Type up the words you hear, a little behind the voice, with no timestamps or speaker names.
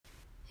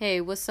Hey,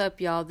 what's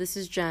up, y'all? This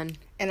is Jen.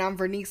 And I'm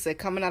Vernisa,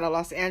 coming out of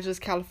Los Angeles,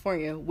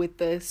 California, with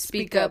the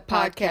Speak Up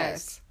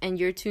Podcast. And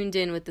you're tuned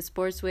in with the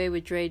Sportsway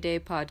with Dre Day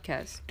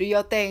podcast. Do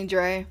your thing,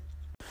 Dre.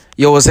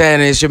 Yo, what's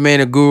happening? It's your man,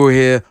 the Guru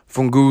here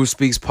from Guru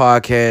Speaks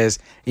Podcast.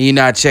 And you're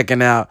not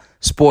checking out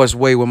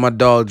Sportsway with my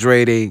dog,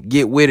 Dre Day.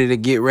 Get with it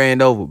and get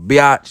ran over.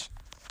 Biatch.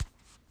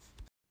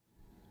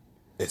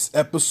 It's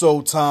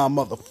episode time,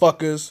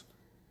 motherfuckers.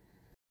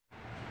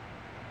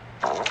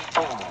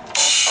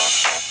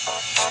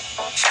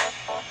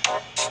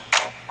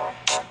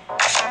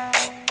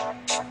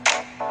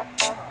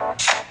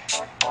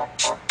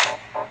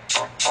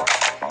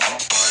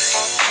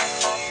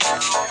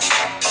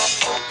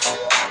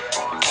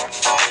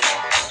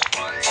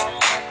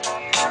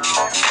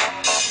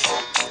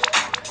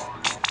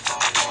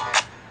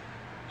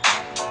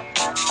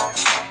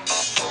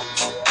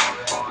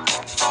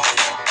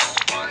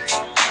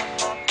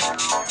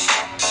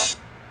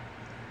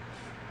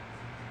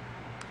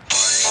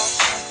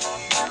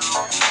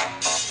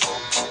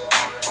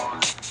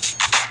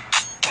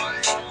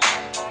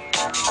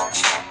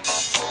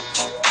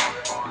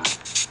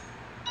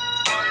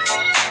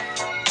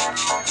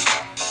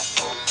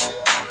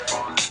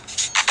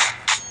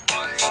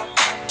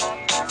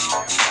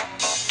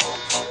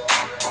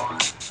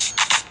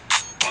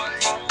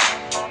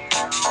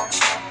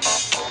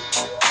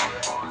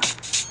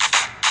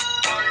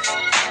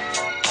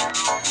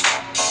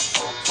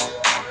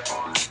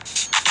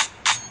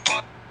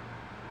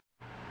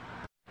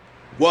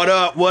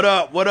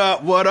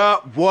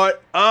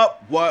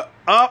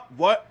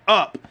 What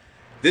up?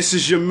 This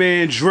is your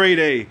man Dre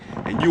Day,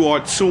 and you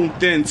are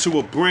tuned in to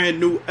a brand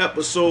new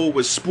episode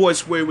with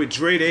Sportsway with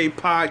Dre Day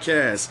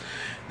podcast.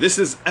 This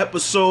is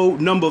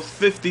episode number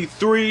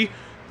 53.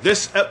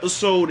 This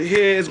episode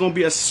here is going to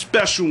be a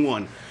special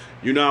one.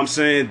 You know what I'm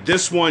saying?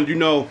 This one,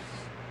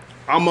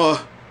 I'm going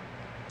to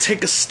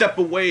take a step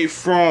away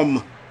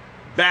from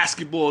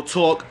basketball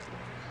talk.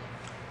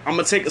 I'm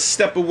going to take a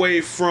step away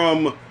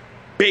from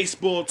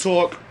baseball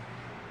talk,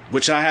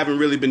 which I haven't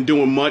really been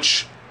doing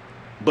much,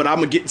 but I'm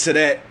gonna get into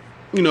that,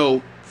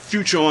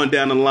 future on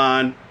down the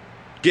line,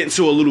 get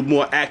into a little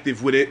more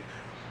active with it.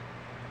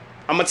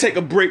 I'm gonna take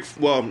a break.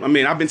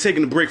 I've been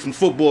taking a break from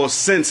football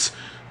since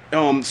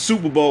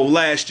Super Bowl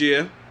last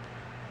year.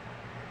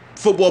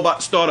 Football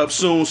about to start up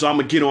soon, so I'm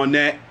gonna get on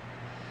that.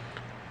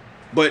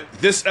 But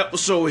this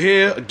episode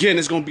here, again,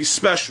 is gonna be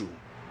special.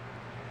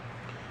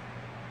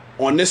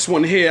 On this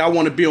one here, I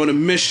want to be on a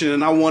mission,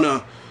 and I want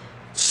to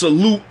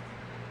salute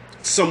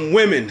some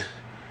women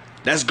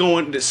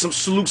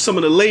salute some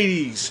of the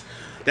ladies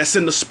that's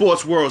in the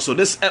sports world. So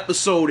this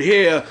episode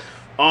here,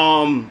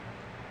 none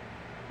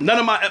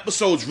of my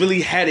episodes really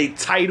had a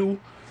title,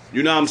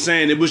 you know what I'm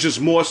saying? It was just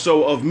more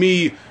so of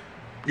me,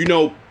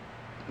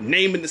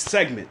 naming the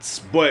segments.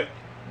 But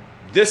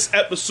this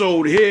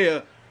episode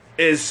here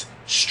is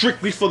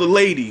strictly for the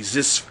ladies.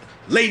 It's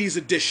ladies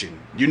edition,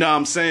 you know what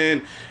I'm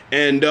saying?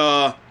 And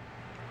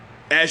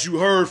as you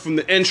heard from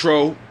the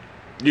intro,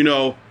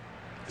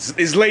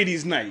 it's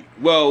ladies' night.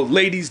 Well,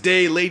 ladies'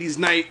 day, ladies'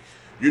 night,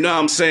 you know what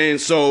I'm saying?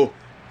 So,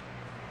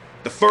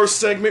 the first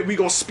segment we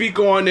gonna speak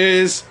on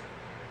is,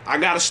 I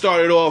gotta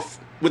start it off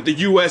with the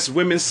U.S.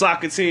 women's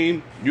soccer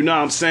team, you know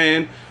what I'm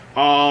saying?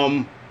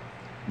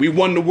 We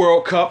won the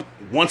World Cup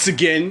once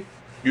again,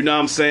 you know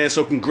what I'm saying?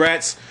 So,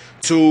 congrats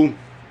to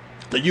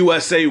the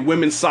USA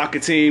women's soccer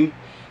team.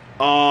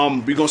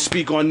 We gonna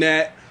speak on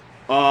that.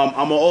 I'm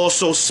gonna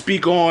also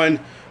speak on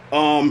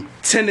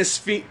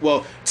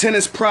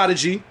tennis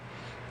prodigy,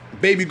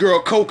 baby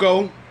girl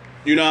Coco,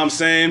 you know what I'm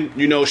saying?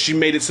 She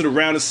made it to the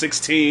round of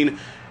 16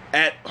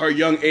 at her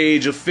young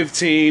age of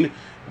 15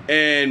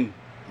 and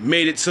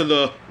made it to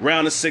the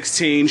round of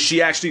 16.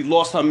 She actually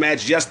lost her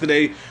match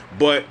yesterday,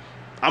 but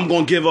I'm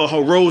going to give her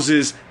her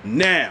roses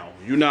now,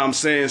 you know what I'm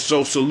saying?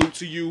 So salute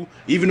to you.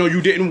 Even though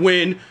you didn't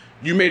win,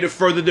 you made it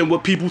further than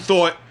what people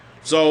thought.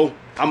 So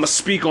I'm going to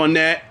speak on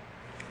that.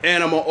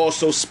 And I'm going to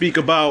also speak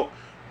about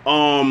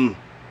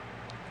MMA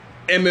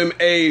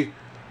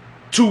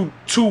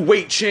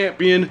two-weight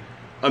champion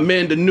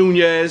Amanda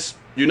Nunes,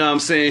 you know what I'm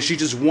saying? She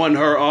just won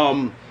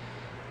her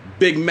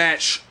big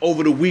match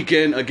over the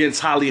weekend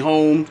against Holly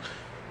Holm.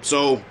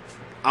 So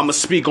I'm gonna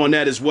speak on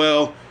that as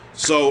well.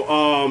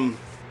 So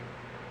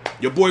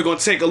your boy gonna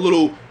take a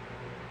little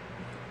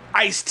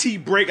iced tea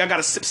break. I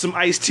gotta sip some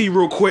iced tea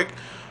real quick.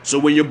 So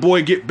when your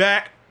boy get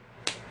back,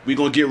 we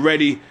gonna get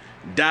ready,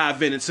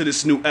 dive into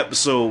this new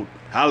episode.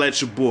 Holla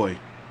at your boy.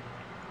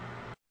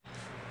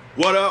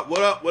 What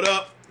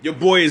up? Your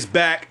boy is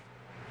back.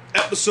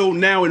 Episode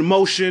now in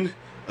motion.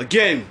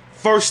 Again,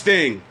 first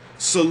thing,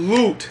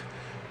 salute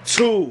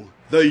to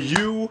the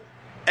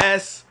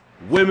U.S.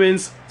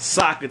 women's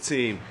soccer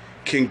team.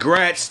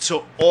 Congrats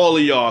to all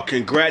of y'all.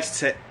 Congrats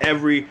to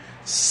every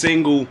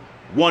single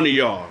one of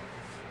y'all.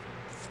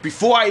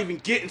 Before I even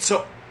get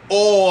into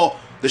all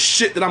the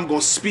shit that I'm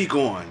going to speak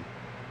on,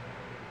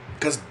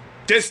 because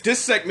this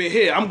segment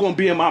here, I'm going to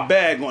be in my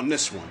bag on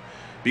this one.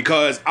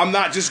 Because I'm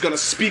not just going to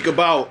speak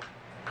about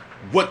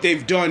what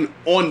they've done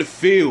on the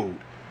field.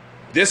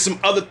 there's some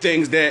other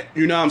things that,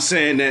 you know what I'm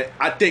saying, that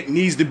I think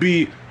needs to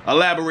be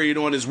elaborated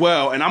on as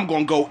well, and I'm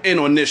going to go in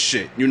on this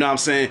shit, you know what I'm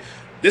saying?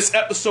 This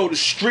episode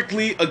is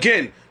strictly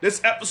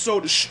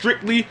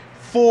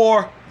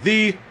for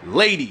the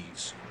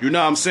ladies, you know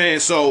what I'm saying?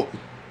 So,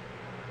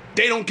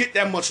 they don't get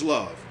that much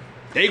love.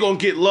 They going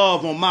to get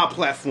love on my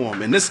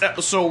platform, and this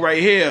episode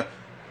right here,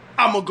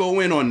 I'm going to go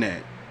in on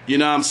that, you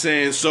know what I'm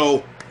saying?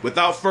 So,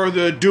 without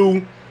further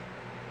ado,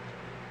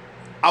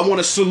 I want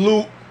to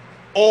salute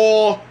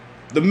all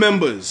the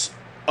members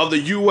of the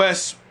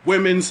U.S.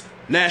 Women's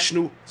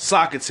National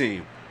Soccer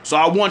Team. So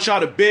I want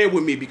y'all to bear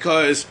with me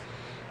because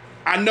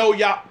I know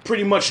y'all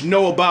pretty much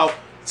know about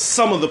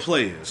some of the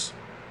players.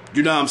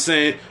 You know what I'm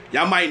saying?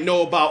 Y'all might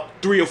know about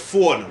 3 or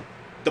 4 of them,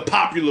 the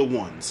popular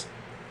ones.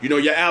 You know,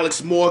 your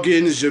Alex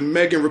Morgans, your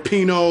Megan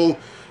Rapinoe,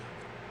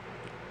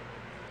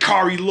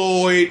 Kari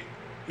Lloyd,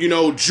 you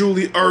know,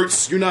 Julie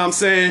Ertz, you know what I'm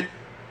saying?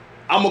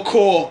 I'm going to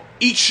call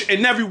each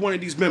and every one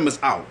of these members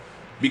out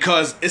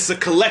because it's a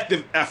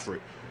collective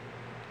effort.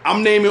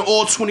 I'm naming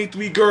all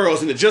 23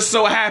 girls, and it just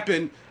so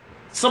happened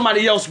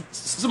somebody else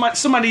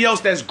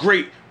that's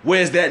great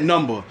wears that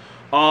number.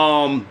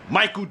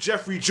 Michael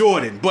Jeffrey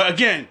Jordan. But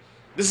again,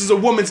 this is a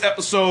woman's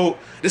episode.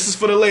 This is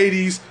for the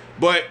ladies,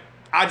 but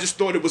I just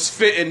thought it was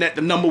fitting that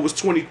the number was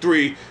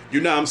 23.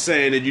 You know what I'm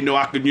saying? And, you know,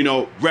 I could, you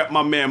know, rep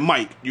my man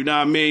Mike. You know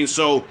what I mean?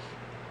 So,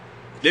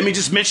 let me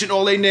just mention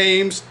all their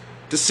names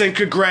to send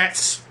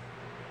congrats.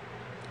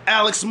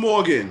 Alex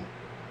Morgan,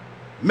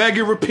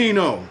 Megan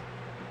Rapinoe,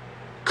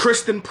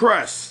 Kristen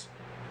Press,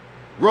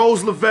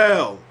 Rose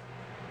Lavelle,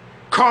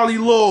 Carly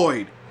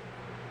Lloyd,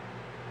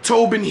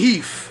 Tobin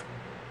Heath,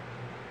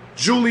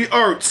 Julie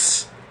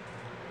Ertz,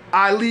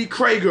 Eileen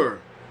Krager,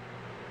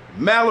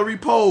 Mallory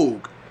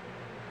Pogue,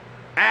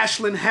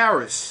 Ashlyn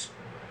Harris,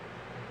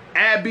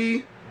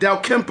 Abby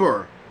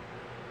Dalkemper,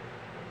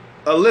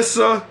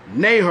 Alyssa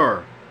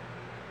Naher,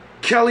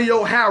 Kelly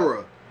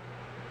O'Hara,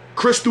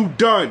 Crystal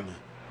Dunn,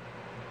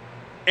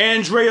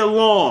 Andrea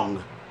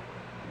Long,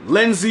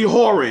 Lindsay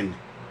Horan,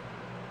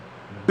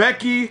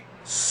 Becky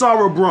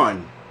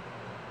Sauerbrunn,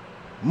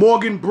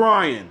 Morgan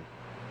Bryan,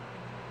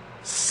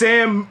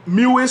 Sam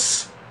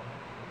Mewis,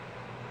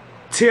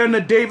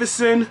 Tierna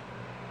Davison,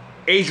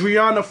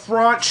 Adriana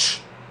Franch,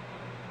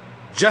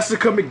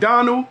 Jessica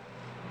McDonald,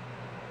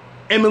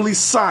 Emily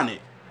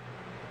Sonnet.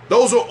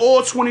 Those are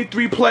all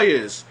 23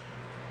 players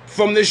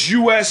from this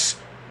U.S.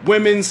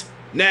 Women's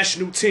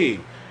National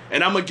Team.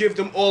 And I'm going to give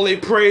them all their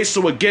praise.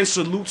 So again,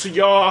 salute to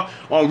y'all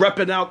on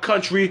repping our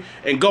country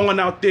and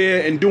going out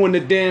there and doing the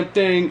damn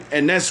thing.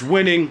 And that's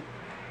winning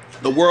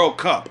the World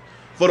Cup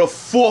for the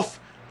 4th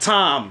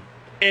time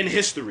in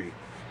history.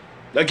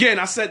 Again,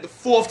 I said the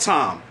 4th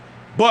time.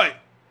 But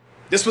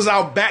this was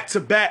our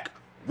back-to-back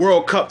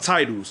World Cup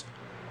titles.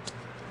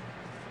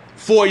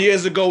 4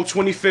 years ago,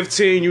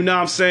 2015, you know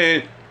what I'm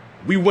saying?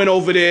 We went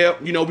over there,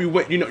 you know, we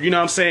went, you know what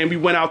I'm saying? We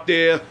went out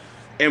there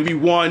and we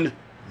won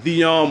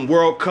the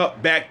World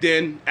Cup back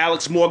then.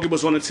 Alex Morgan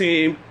was on the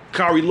team.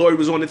 Kari Lloyd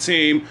was on the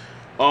team.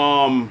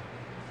 Who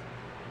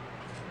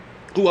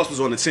else was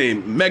on the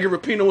team? Megan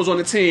Rapinoe was on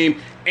the team.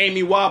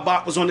 Amy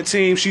Wabach was on the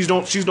team. She's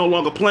no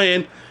longer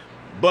playing.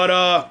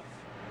 But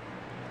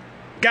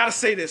gotta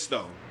say this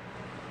though.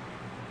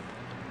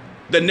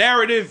 The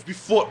narrative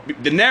before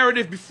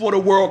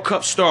the World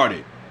Cup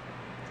started,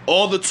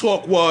 all the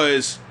talk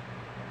was,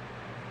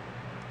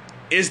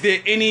 is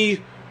there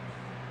any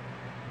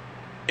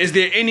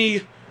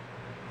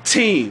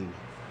team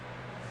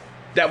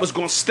that was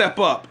going to step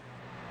up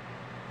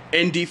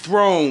and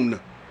dethrone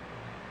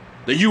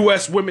the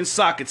U.S. women's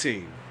soccer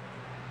team?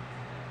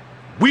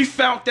 We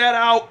found that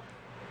out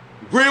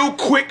real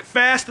quick,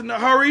 fast, in a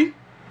hurry.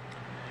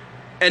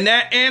 And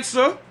that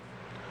answer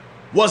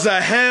was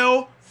a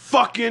hell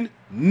fucking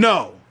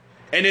no.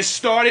 And it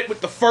started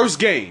with the first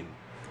game.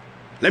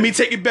 Let me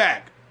take it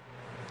back.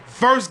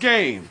 First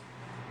game,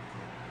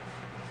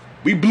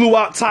 we blew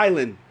out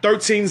Thailand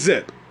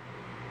 13-0.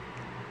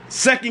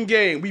 Second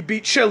game, we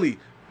beat Chile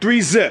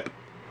 3-0.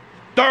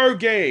 Third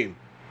game,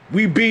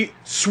 we beat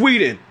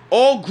Sweden.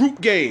 All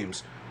group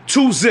games,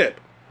 2-0.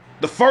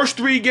 The first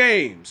 3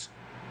 games,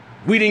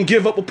 we didn't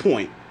give up a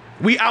point.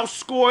 We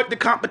outscored the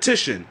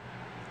competition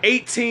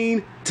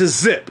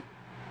 18-0.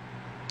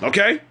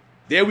 Okay?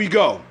 There we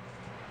go.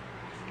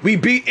 We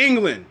beat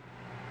England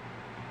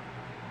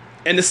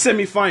in the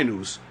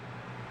semifinals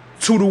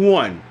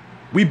 2-1.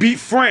 We beat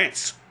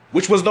France,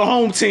 which was the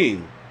home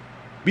team.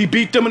 We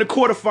beat them in the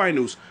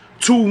quarterfinals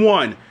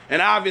 2-1.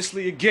 And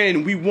obviously,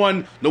 again, we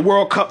won the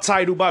World Cup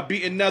title by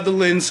beating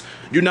Netherlands,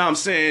 you know what I'm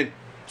saying,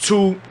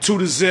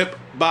 2-0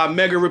 by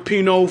Megan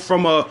Rapinoe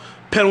from a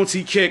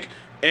penalty kick.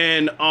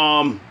 And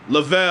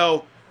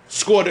Lavelle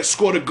scored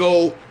a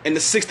goal in the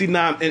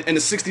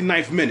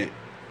 69th minute.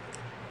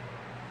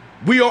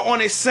 We are on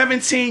a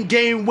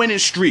 17-game winning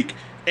streak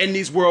in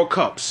these World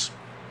Cups,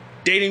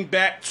 dating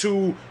back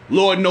to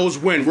Lord knows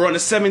when. We're on a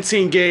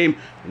 17-game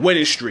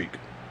winning streak.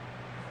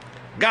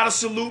 Gotta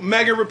salute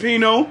Megan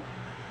Rapinoe.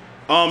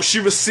 She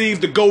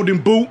received the Golden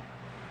Boot.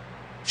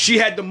 She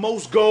had the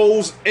most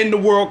goals in the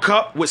World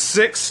Cup with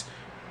 6.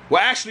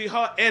 Well, actually,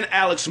 her and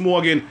Alex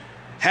Morgan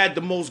had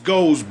the most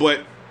goals,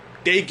 but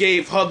they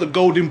gave her the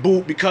golden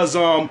boot because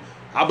I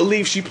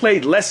believe she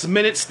played less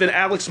minutes than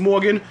Alex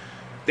Morgan.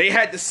 They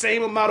had the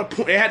same amount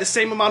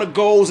of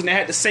goals and they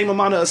had the same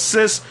amount of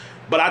assists,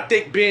 but I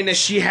think being that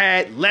she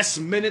had less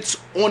minutes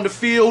on the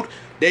field,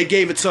 they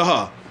gave it to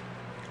her.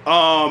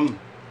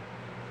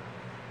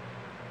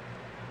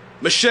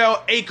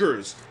 Michelle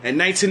Akers in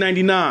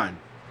 1999,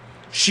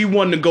 she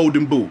won the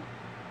golden boot.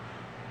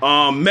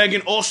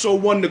 Megan also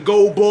won the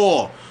gold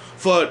ball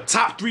for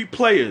top 3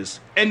 players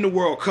in the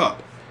World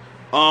Cup.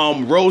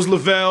 Rose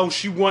Lavelle,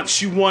 she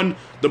won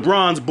the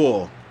bronze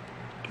ball.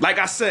 Like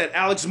I said,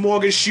 Alex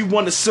Morgan, she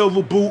won the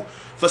silver boot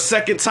for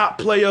second top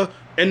player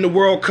in the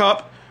World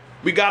Cup.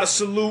 We gotta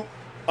salute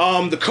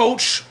the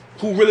coach,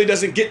 who really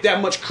doesn't get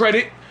that much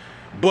credit,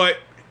 but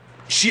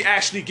she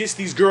actually gets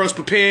these girls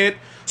prepared.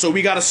 So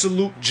we gotta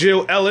salute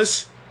Jill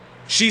Ellis.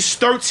 She's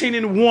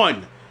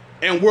 13-1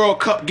 in World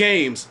Cup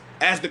games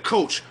as the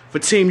coach for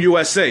Team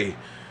USA.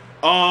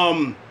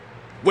 When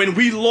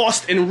we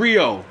lost in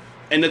Rio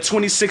in the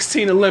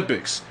 2016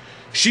 Olympics,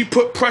 she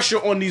put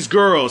pressure on these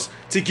girls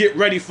to get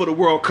ready for the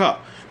World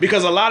Cup.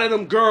 Because a lot of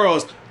them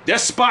girls, their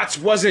spots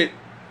wasn't,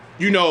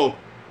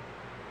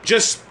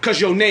 just because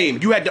your name.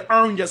 You had to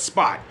earn your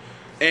spot.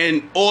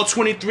 And all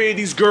 23 of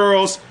these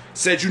girls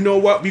said, you know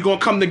what, we going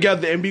to come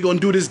together and we going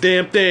to do this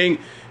damn thing.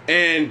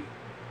 And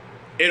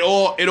it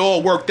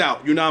all worked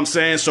out, you know what I'm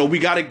saying? So we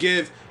got to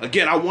give,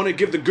 again, I want to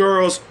give the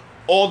girls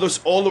all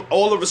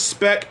the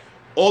respect,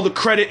 all the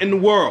credit in the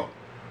world.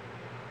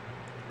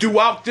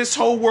 Throughout this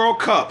whole World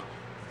Cup,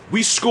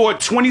 we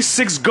scored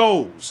 26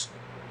 goals.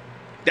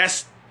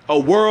 That's a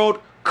World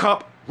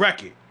Cup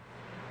record.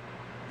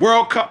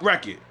 World Cup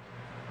record.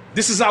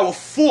 This is our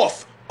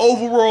 4th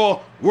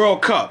overall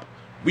World Cup.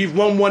 We've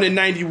won one in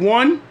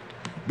 91.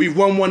 We've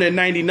won one in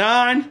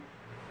 99.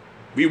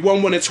 We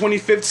won one in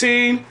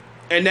 2015.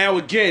 And now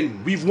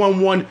again, we've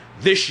won one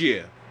this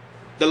year.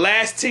 The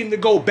last team to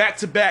go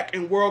back-to-back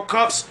in World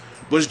Cups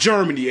was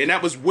Germany. And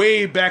that was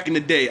way back in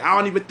the day. I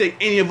don't even think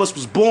any of us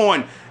was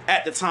born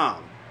at the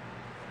time.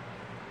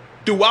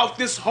 Throughout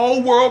this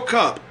whole World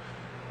Cup,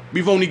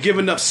 we've only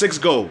given up 6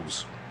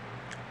 goals.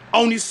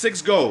 Only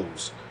 6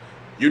 goals.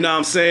 You know what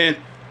I'm saying?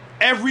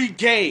 Every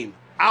game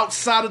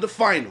outside of the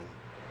final,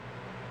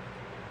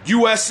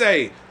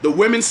 USA, the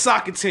women's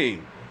soccer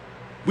team,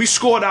 we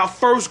scored our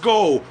first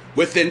goal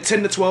within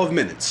 10 to 12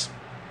 minutes.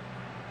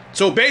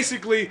 So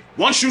basically,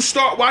 once you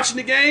start watching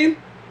the game,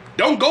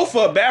 don't go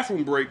for a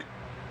bathroom break.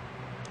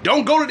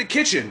 Don't go to the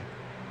kitchen.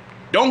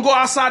 Don't go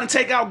outside and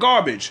take out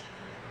garbage.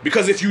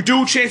 Because if you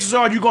do, chances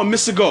are you're going to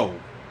miss a goal.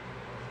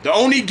 The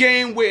only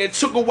game where it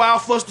took a while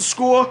for us to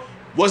score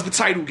was the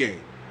title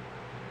game.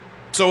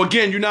 So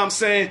again, you know what I'm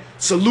saying?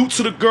 Salute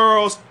to the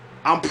girls.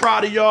 I'm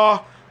proud of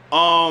y'all.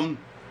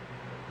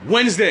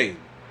 Wednesday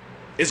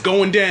is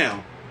going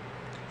down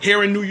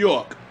here in New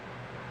York.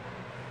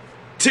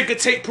 Ticker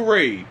tape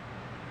parade.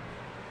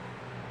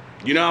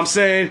 You know what I'm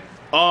saying?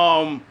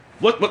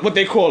 What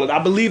they call it? I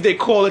believe they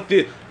call it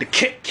the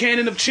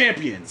Cannon of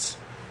Champions.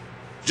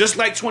 Just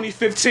like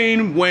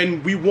 2015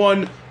 when we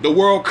won the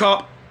World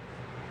Cup,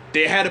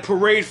 they had a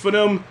parade for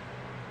them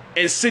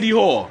in City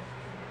Hall.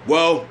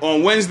 Well,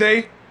 on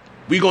Wednesday,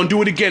 we're going to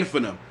do it again for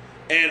them.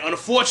 And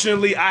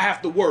unfortunately, I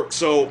have to work.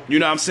 So, you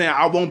know what I'm saying?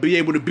 I won't be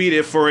able to be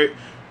there for it.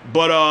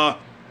 But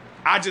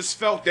I just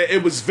felt that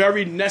it was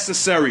very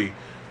necessary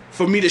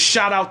for me to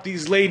shout out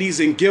these ladies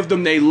and give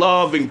them their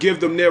love and give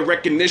them their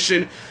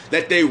recognition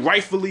that they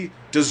rightfully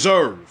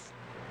deserve.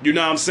 You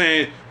know what I'm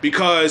saying?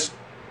 Because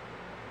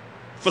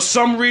for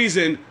some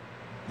reason,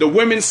 the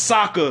women's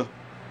soccer,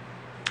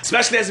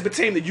 especially as it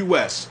pertains to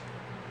U.S.,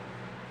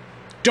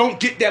 don't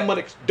get that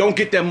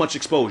much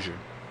exposure.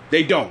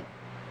 They don't.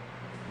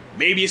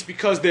 Maybe it's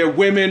because they're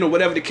women or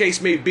whatever the case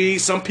may be.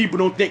 Some people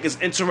don't think it's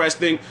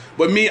interesting,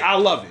 but me, I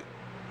love it.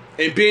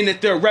 And being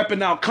that they're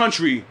repping our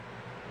country,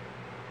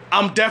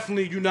 I'm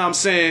definitely, you know what I'm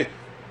saying,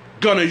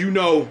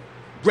 gonna,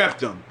 rep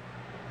them.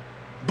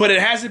 But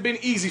it hasn't been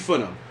easy for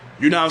them.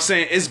 You know what I'm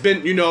saying? It's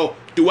been,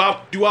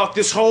 throughout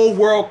this whole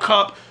World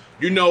Cup,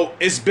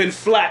 it's been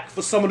flack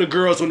for some of the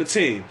girls on the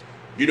team.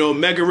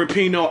 Megan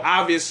Rapinoe,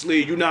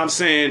 obviously, you know what I'm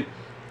saying,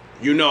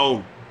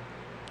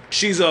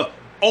 she's an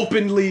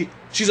open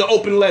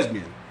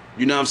lesbian.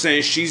 You know what I'm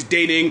saying? She's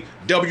dating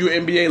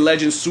WNBA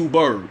legend Sue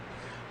Bird.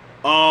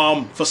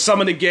 For some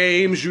of the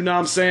games, you know what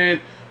I'm saying,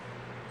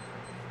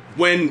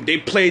 when they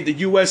played the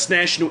U.S.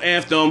 national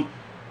anthem,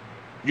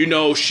 she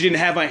didn't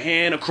have her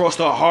hand across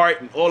her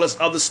heart and all this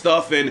other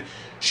stuff, and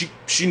she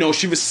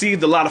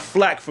received a lot of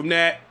flack from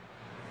that.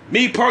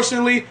 Me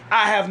personally,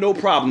 I have no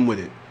problem with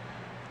it.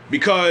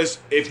 Because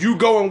if you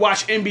go and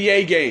watch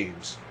NBA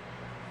games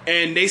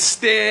and they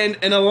stand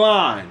in a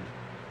line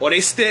or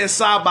they stand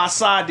side by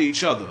side to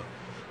each other,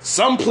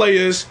 some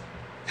players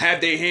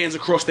have their hands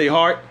across their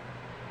heart.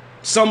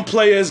 Some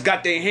players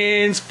got their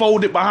hands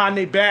folded behind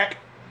their back.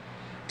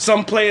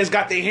 Some players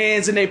got their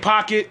hands in their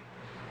pocket,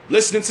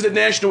 listening to the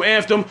national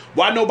anthem.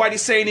 Why nobody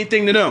say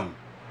anything to them?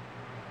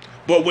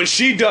 But when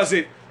she does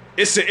it,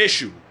 it's an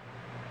issue.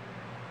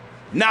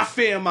 Not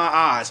fair in my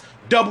eyes.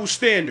 Double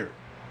standard.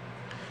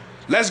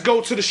 Let's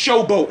go to the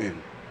showboating.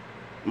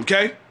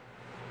 Okay?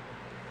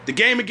 The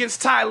game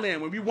against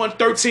Thailand when we won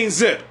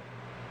 13-0.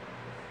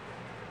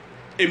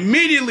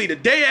 Immediately the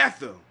day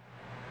after,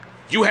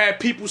 you had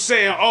people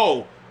saying,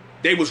 oh,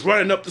 they was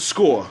running up the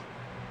score.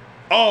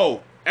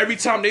 Oh, every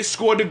time they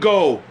scored the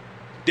goal,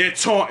 they're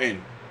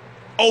taunting,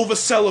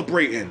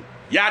 over-celebrating,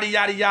 yada,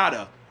 yada,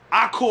 yada.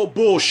 I call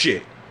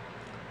bullshit.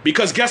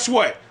 Because guess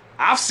what?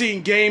 I've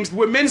seen games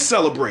where men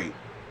celebrate.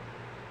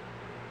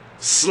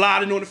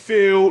 Sliding on the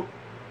field,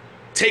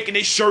 taking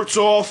their shirts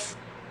off.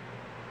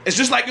 It's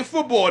just like in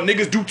football.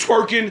 Niggas do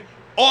twerking,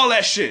 all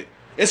that shit.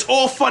 It's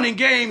all fun and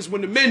games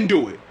when the men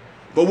do it.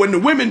 But when the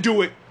women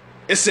do it,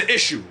 it's an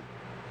issue.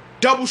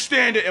 Double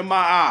standard in my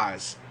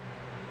eyes.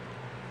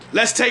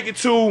 Let's take it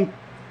to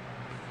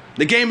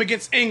the game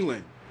against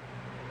England.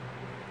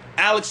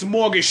 Alex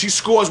Morgan, she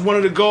scores one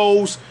of the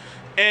goals.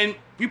 And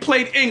we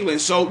played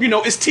England, so, you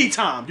know, it's tea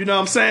time. You know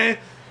what I'm saying?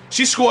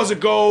 She scores a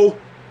goal.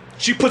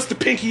 She puts the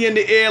pinky in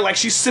the air like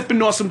she's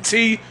sipping on some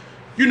tea.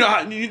 You know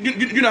how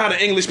you know how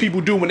the English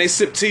people do when they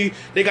sip tea.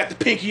 They got the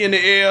pinky in the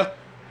air.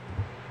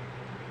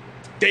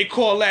 They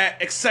call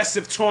that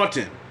excessive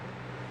taunting.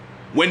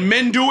 When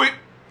men do it,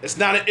 it's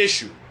not an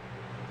issue.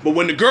 But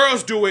when the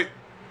girls do it,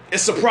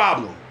 it's a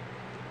problem.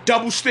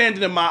 Double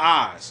standard in my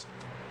eyes.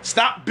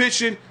 Stop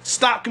bitching.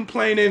 Stop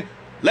complaining.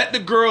 Let the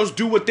girls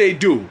do what they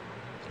do.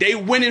 They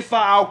winning for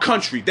our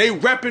country. They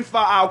repping for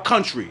our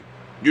country.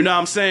 You know what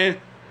I'm saying?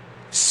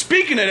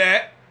 Speaking of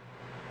that,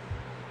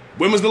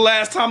 when was the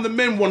last time the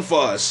men won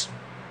for us?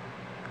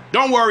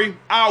 Don't worry,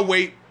 I'll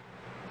wait,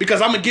 because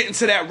I'm going to get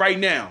into that right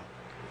now.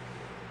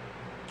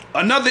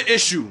 Another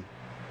issue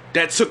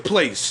that took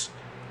place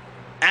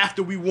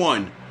after we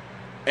won,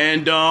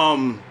 and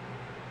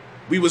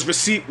we was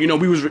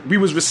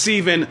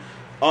receiving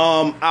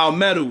our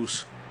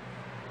medals.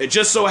 It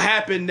just so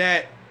happened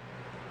that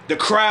the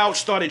crowd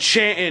started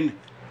chanting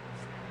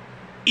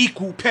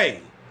equal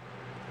pay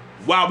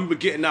while we were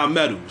getting our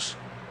medals.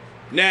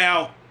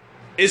 Now,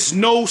 it's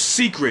no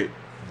secret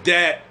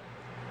that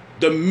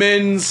the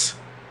men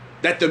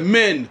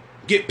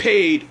get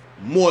paid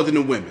more than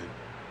the women.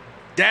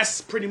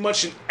 That's pretty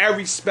much in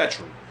every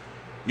spectrum.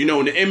 You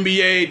know, in the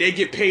NBA, they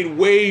get paid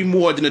way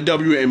more than the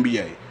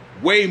WNBA.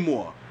 Way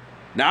more.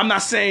 Now, I'm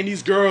not saying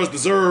these girls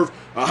deserve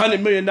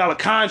 $100 million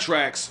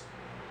contracts,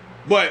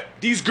 but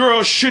these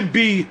girls should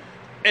be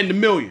in the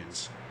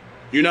millions.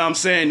 You know what I'm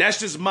saying? That's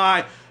just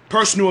my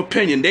personal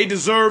opinion. They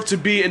deserve to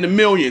be in the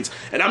millions.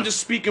 And I'm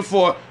just speaking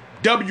for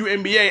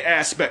WNBA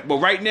aspect. But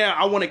right now,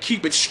 I want to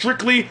keep it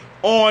strictly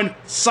on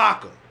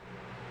soccer.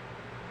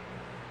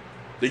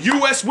 The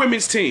U.S.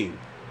 women's team,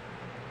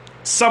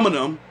 some of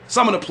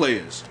the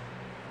players,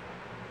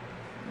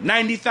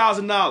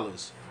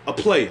 $90,000 a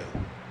player.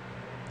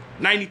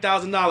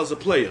 $90,000 a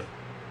player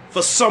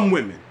for some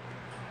women.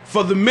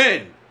 For the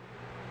men,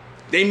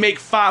 they make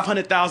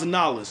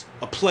 $500,000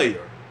 a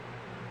player.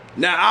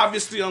 Now,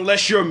 obviously,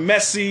 unless you're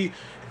Messi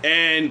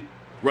and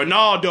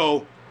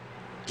Ronaldo,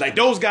 like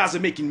those guys are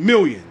making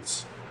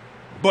millions.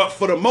 But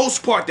for the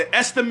most part, the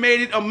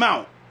estimated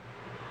amount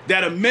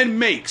that a man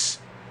makes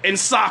in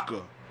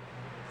soccer,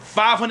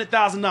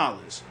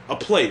 $500,000 a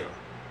player.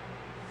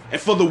 And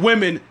for the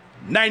women,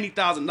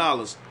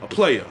 $90,000 a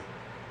player.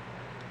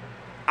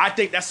 I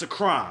think that's a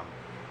crime.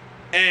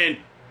 And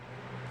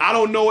I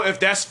don't know if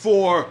that's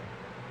for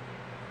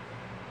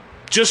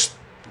just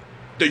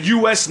the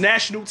U.S.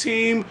 national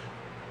team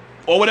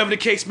or whatever the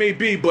case may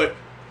be, but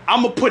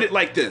I'm going to put it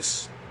like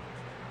this.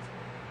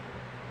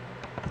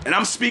 And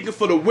I'm speaking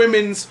for the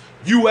women's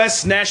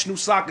U.S. national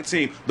soccer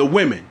team, the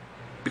women,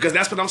 because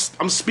that's what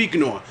I'm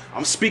speaking on.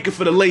 I'm speaking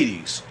for the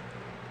ladies.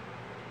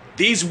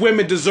 These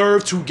women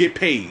deserve to get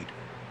paid.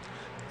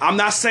 I'm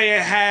not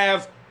saying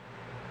have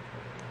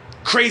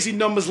crazy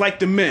numbers like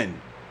the men,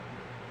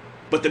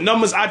 but the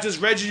numbers I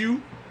just read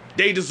you,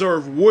 they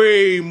deserve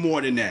way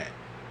more than that.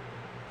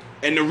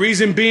 And the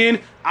reason being,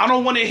 I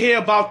don't want to hear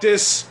about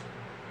this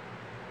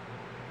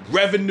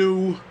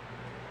revenue,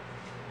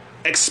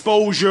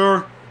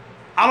 exposure.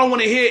 I don't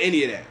want to hear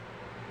any of that.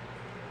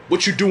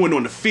 What you're doing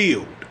on the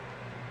field.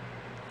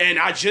 And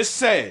I just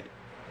said,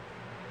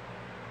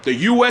 the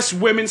U.S.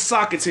 women's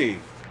soccer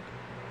team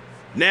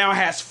now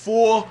has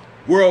 4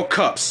 World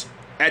Cups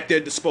at their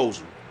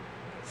disposal.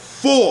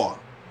 4.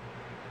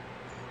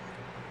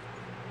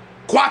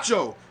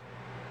 Cuatro.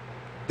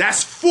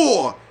 That's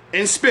 4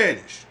 in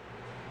Spanish.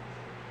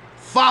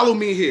 Follow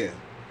me here.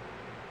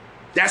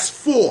 That's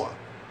 4.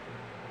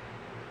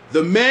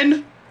 The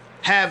men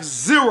have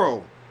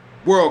 0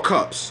 World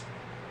Cups.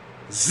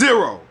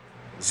 0.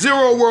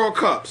 0 World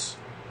Cups.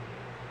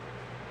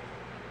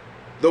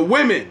 The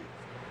women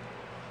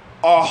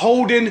are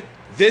holding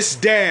this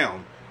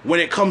down when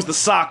it comes to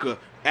soccer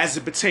as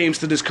it pertains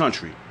to this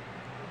country.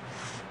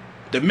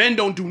 The men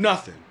don't do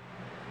nothing.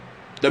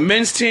 The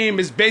men's team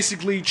is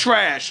basically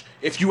trash,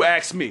 if you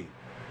ask me.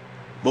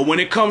 But when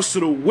it comes to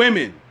the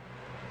women,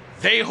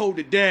 they hold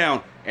it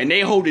down, and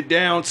they hold it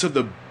down to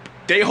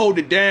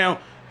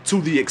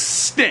the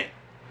extent.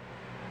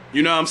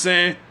 You know what I'm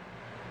saying?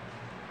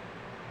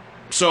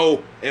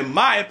 So, in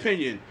my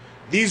opinion,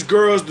 these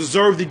girls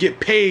deserve to get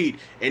paid,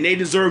 and they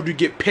deserve to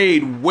get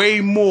paid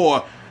way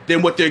more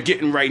than what they're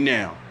getting right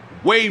now.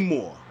 Way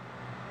more.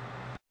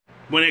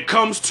 When it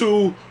comes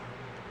to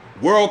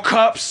World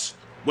Cups,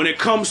 when it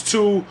comes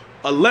to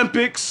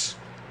Olympics,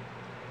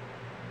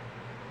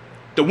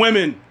 the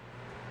women,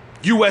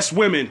 U.S.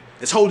 women,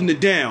 is holding it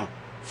down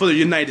for the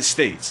United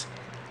States.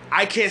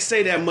 I can't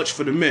say that much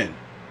for the men.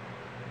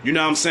 You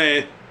know what I'm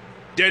saying?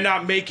 They're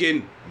not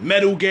making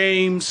medal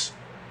games.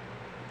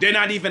 They're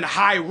not even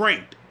high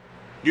ranked.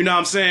 You know what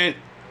I'm saying?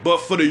 But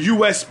for the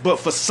U.S., but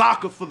for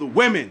soccer, for the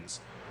women's,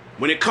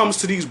 when it comes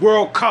to these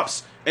World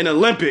Cups and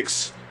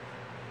Olympics,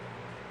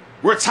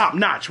 we're top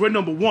notch. We're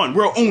number one.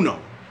 We're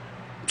uno.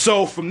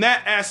 So from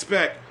that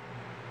aspect,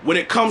 when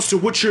it comes to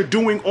what you're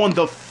doing on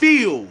the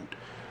field,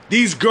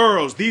 these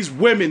girls, these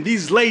women,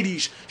 these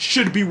ladies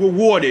should be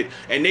rewarded,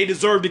 and they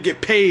deserve to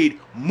get paid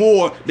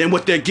more than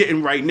what they're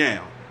getting right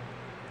now.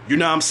 You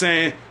know what I'm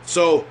saying?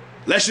 So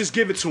let's just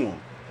give it to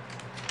them.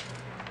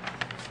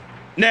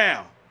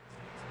 Now,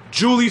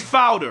 Julie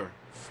Foudy,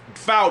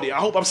 I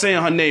hope I'm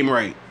saying her name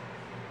right.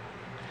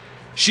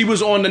 She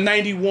was on the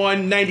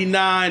 91,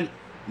 99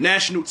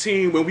 national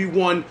team when we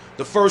won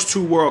the first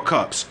 2 World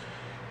Cups.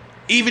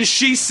 Even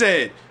she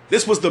said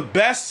this was the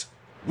best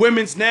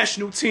women's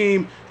national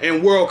team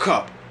in World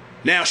Cup.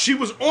 Now, she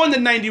was on the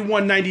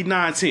 91,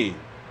 99 team.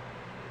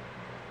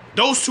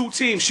 Those 2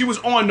 teams, she was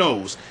on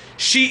those.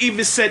 She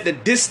even said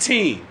that this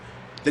team,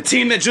 the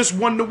team that just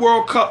won the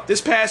World Cup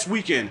this past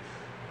weekend,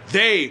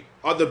 they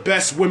are the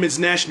best women's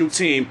national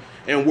team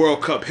in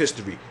World Cup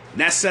history.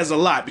 And that says a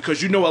lot,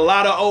 because you know a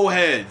lot of old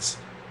heads,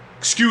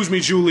 excuse me,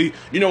 Julie,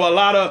 you know a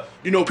lot of,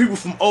 people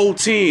from old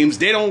teams,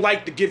 they don't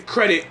like to give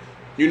credit,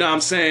 you know what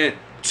I'm saying,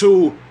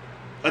 to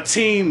a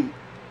team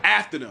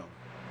after them.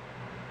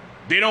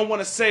 They don't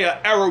want to say an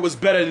era was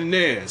better than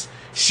theirs.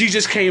 She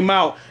just came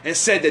out and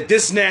said that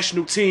this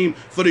national team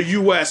for the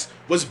U.S.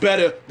 was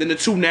better than the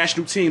 2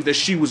 national teams that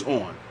she was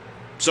on.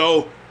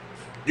 So,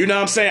 you know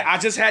what I'm saying? I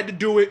just had to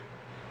do it.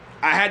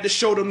 I had to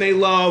show them they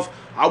love.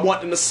 I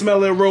want them to smell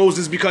their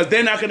roses, because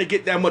they're not going to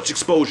get that much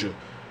exposure.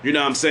 You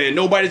know what I'm saying?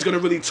 Nobody's going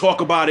to really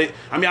talk about it.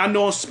 I mean, I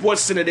know on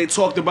SportsCenter they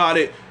talked about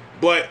it,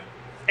 but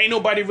ain't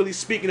nobody really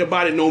speaking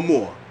about it no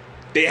more.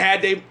 They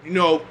had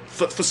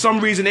for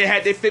some reason they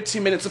had their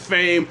 15 minutes of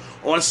fame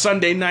on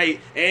Sunday night,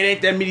 and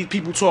ain't that many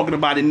people talking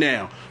about it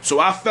now. So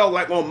I felt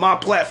like on my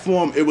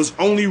platform, it was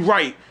only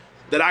right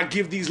that I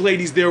give these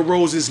ladies their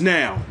roses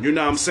now. You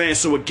know what I'm saying?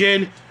 So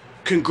again,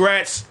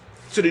 congrats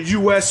to the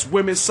U.S.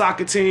 women's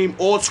soccer team,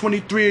 all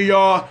 23 of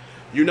y'all.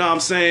 You know what I'm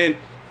saying?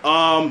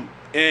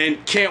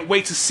 And can't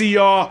wait to see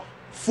y'all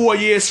 4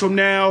 years from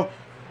now,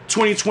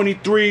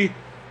 2023.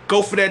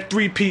 Go for that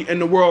 3-peat in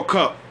the World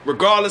Cup.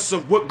 Regardless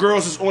of what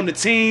girls is on the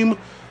team,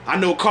 I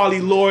know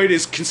Carly Lloyd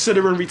is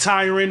considering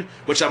retiring,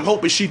 which I'm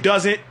hoping she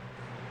doesn't.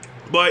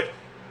 But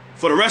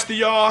for the rest of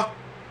y'all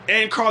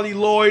and Carly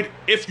Lloyd,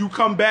 if you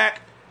come back,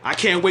 I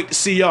can't wait to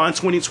see y'all in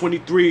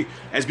 2023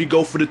 as we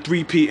go for the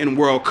 3-peat in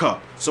World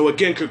Cup. So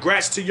again,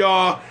 congrats to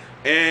y'all,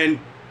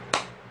 and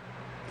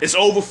it's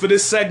over for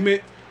this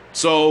segment.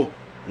 So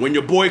when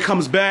your boy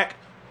comes back,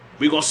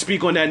 we're going to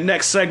speak on that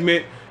next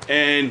segment,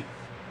 and,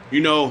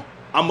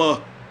 I'm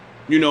going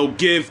to,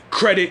 give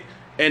credit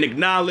and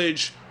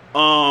acknowledge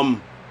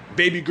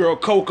baby girl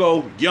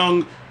Coco,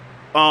 young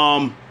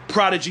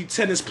prodigy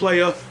tennis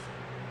player.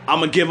 I'm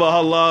going to give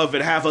her love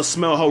and have her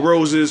smell her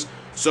roses.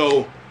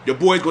 So your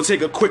boy's going to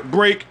take a quick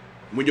break.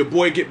 When your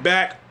boy get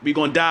back, we're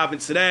going to dive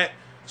into that.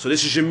 So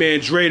this is your man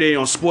Dre Day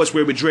on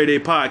Sportsway with Dre Day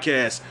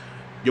podcast.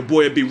 Your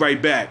boy will be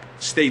right back.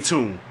 Stay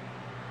tuned.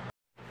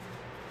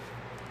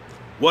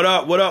 What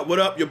up, what up, what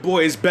up? Your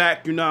boy is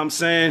back, you know what I'm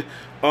saying?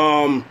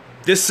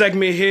 This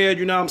segment here,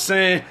 you know what I'm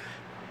saying?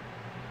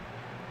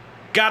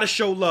 Gotta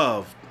show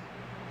love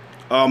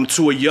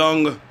to a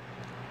young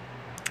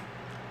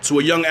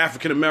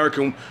African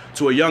American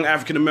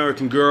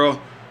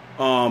girl.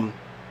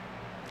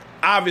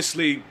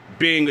 Obviously,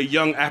 being a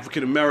young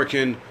African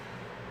American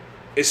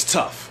is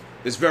tough.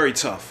 It's very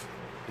tough.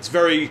 It's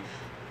very,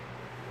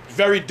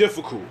 very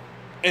difficult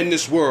in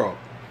this world.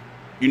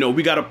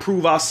 We gotta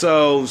prove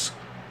ourselves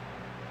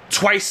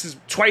twice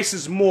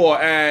as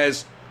more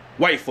as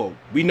white folk.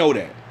 We know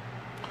that.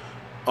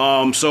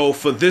 So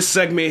for this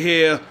segment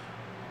here,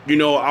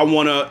 I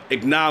want to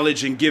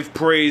acknowledge and give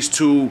praise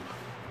to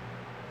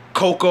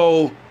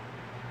Coco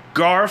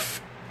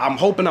Gauff. I'm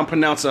hoping I'm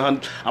pronouncing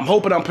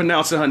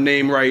her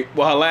name right.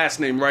 Well, her last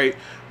name right.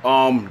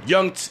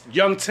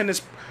 Young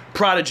tennis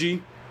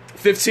prodigy,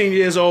 15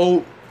 years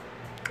old.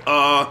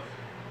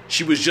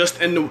 She was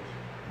just in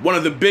one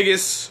of the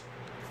biggest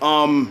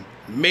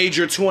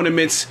major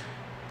tournaments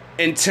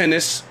in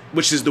tennis,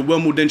 which is the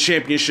Wimbledon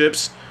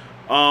Championships.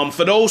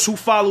 For those who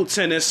follow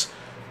tennis,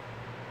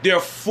 there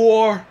are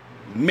 4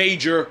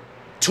 major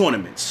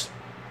tournaments.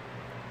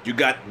 You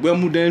got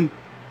Wimbledon,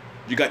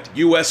 you got the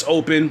U.S.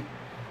 Open,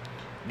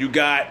 you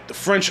got the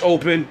French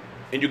Open,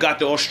 and you got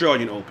the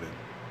Australian Open.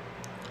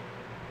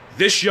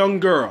 This young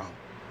girl,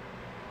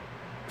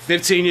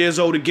 15 years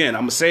old again,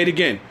 I'm going to say it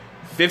again,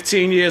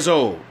 15 years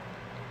old,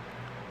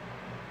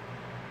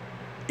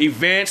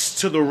 advanced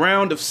to the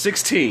round of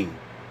 16.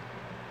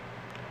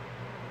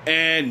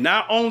 And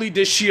not only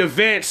did she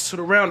advance to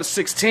the round of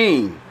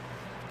 16,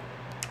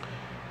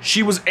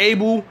 she was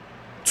able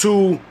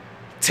to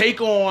take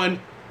on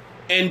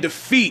and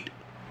defeat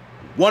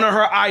one of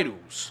her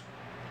idols,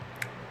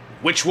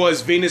 which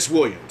was Venus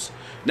Williams.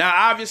 Now,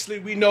 obviously,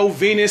 we know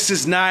Venus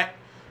is not,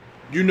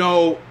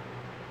 the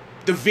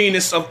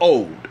Venus of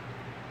old.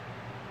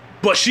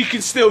 But she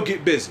can still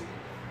get busy.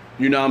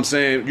 You know what I'm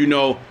saying?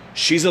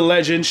 She's a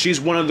legend. She's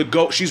one of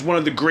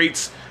the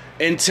greats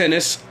in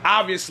tennis.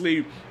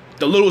 Obviously,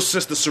 the little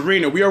sister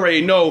Serena, we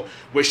already know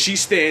where she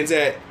stands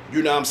at,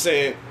 in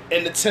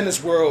the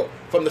tennis world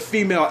from the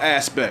female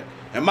aspect.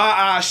 In my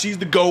eyes, she's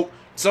the GOAT.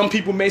 Some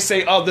people may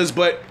say others,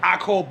 but I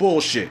call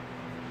bullshit.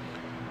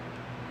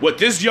 What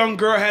this young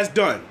girl has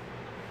done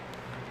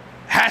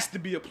has to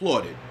be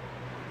applauded.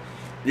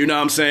 You know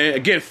what I'm saying?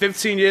 Again,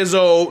 15 years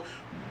old,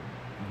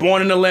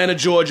 born in Atlanta,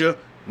 Georgia.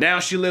 Now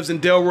she lives in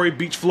Delray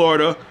Beach,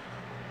 Florida.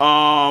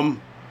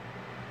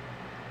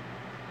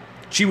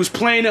 She was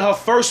playing in her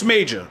first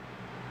major.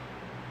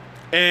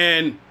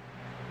 And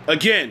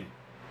again,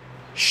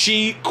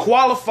 she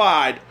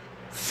qualified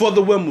for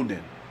the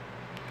Wimbledon.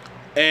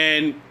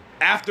 And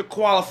after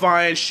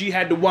qualifying, she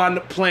had to wind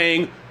up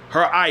playing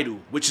her idol,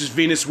 which is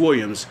Venus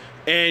Williams.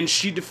 And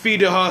she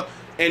defeated her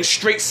in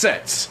straight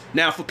sets.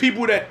 Now, for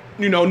people that,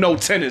 know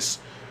tennis,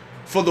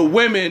 for the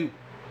women,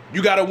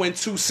 you got to win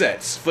 2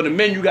 sets. For the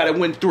men, you got to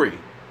win 3.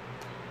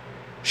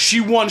 She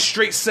won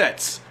straight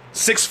sets.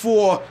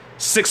 6-4,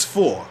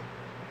 6-4.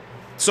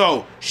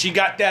 So, she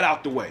got that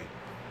out the way.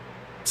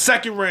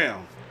 Second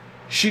round,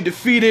 she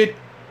defeated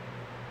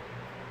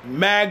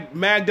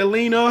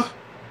Magdalena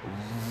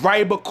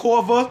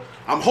Rybakova.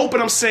 I hope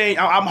I'm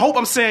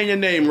saying your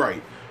name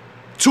right.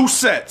 2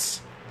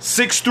 sets.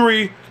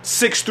 6-3,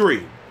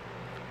 6-3.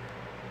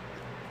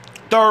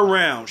 Third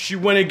round, she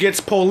went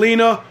against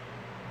Polina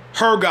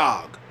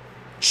Hergog.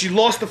 She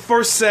lost the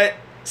first set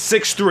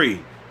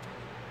 6-3.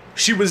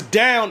 She was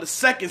down the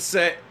second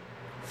set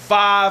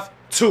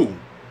 5-2.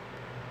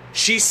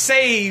 She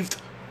saved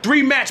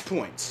 3 match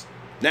points.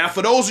 Now,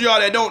 for those of y'all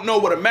that don't know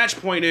what a match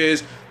point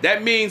is,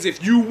 that means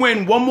if you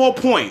win 1 more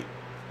point,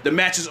 the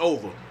match is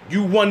over.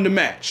 You won the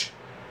match.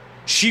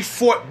 She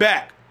fought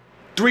back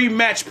 3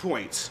 match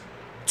points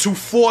to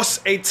force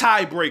a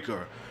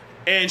tiebreaker.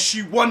 And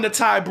she won the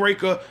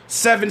tiebreaker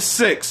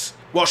 7-6.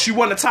 Well, she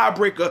won the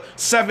tiebreaker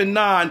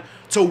 7-9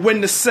 to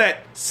win the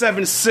set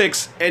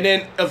 7-6. And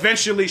then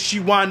eventually she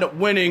wound up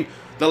winning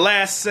the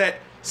last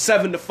set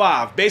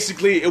 7-5.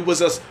 Basically, it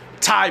was a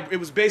tie. It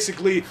was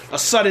basically a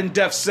sudden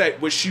death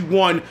set where she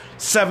won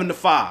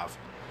 7-5.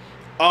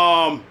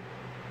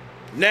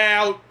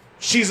 Now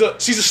she's a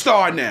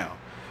star now.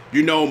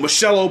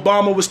 Michelle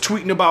Obama was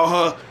tweeting about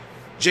her.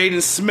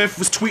 Jaden Smith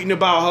was tweeting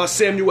about her.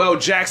 Samuel L.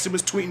 Jackson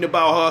was tweeting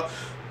about her.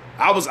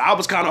 I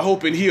was kind of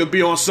hoping he'll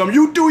be on some,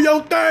 you do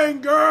your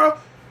thing, girl.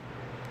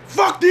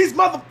 Fuck these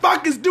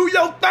motherfuckers, do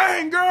your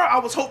thing, girl. I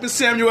was hoping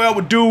Samuel L.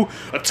 would do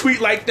a tweet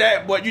like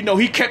that, but,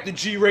 he kept it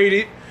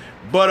G-rated.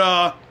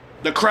 But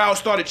the crowd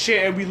started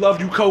chanting, we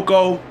love you,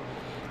 Coco.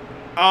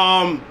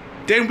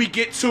 Then we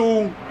get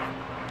to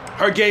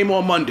her game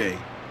on Monday.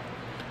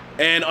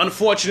 And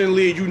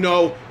unfortunately,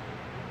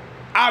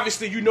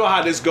 obviously you know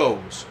how this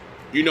goes.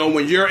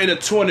 When you're in a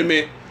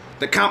tournament,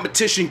 the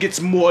competition gets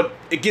more,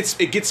 it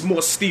gets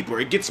more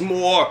steeper.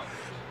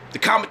 The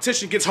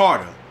competition gets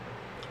harder.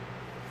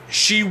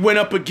 She went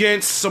up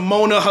against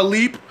Simona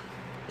Halep,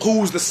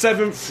 who's the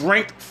 7th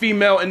ranked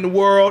female in the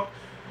world.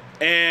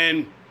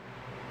 And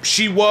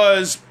she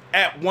was,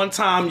 at one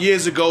time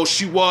years ago,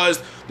 she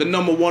was the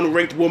number 1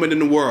 ranked woman in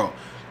the world.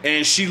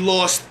 And she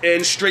lost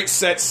in straight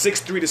sets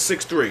 6-3 to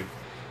 6-3.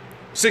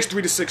 6-3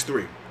 to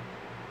 6-3.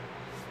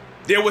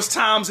 There was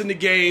times in the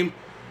game,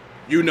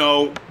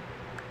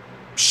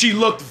 she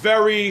looked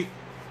very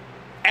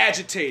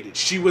agitated.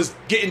 She was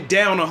getting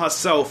down on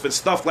herself and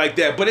stuff like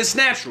that. But it's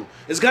natural.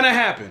 It's going to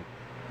happen.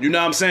 You know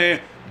what I'm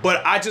saying?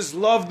 But I just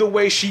love the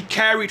way she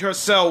carried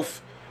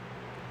herself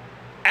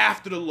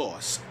after the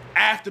loss,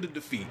 after the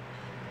defeat.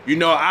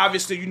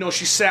 Obviously,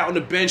 she sat on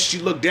the bench. She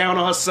looked down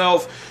on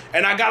herself.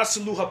 And I got to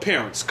salute her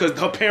parents, because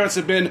her parents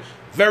have been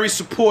very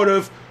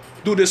supportive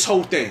through this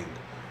whole thing.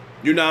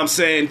 You know what I'm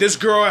saying? This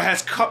girl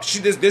has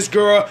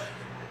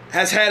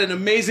had an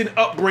amazing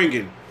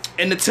upbringing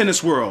in the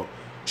tennis world.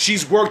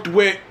 She's worked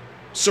with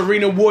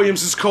Serena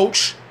Williams'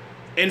 coach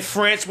in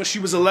France when she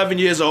was 11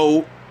 years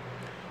old.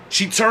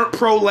 She turned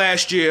pro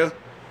last year.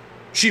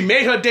 She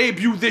made her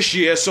debut this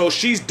year, so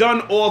she's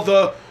done all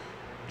the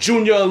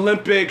Junior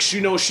Olympics.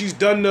 She's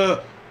done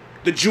the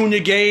Junior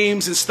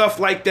Games and stuff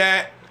like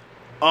that.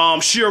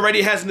 She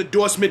already has an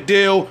endorsement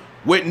deal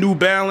with New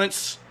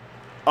Balance.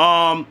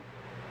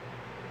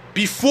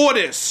 Before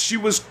this, she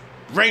was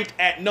ranked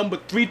at number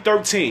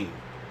 313.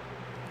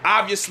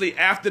 Obviously,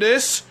 after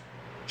this,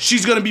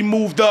 she's going to be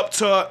moved up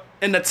to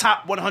in the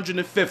top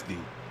 150.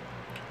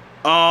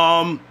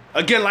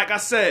 Again, like I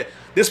said,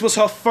 this was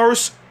her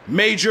first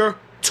major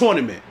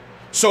tournament.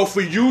 So for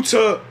you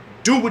to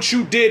do what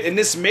you did in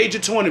this major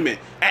tournament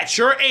at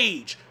your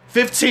age,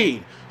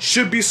 15.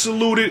 Should be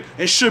saluted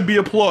and should be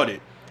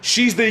applauded.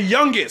 She's the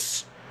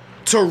youngest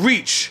to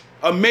reach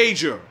a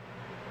major.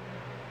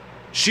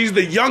 She's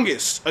the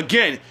youngest.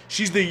 Again,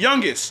 she's the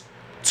youngest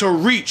to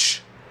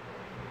reach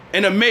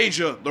in a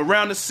major the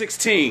round of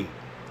 16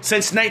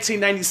 since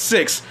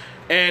 1996.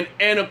 And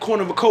Anna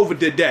Kournikova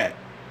did that.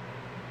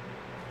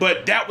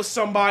 But that was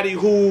somebody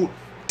who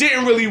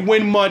didn't really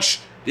win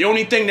much. The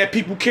only thing that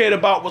people cared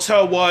about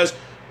was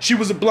she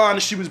was a blonde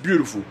and she was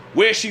beautiful.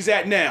 Where she's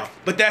at now.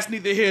 But that's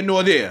neither here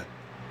nor there.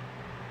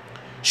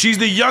 She's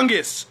the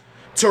youngest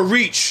to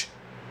reach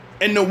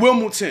in the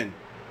Wimbledon,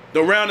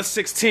 the round of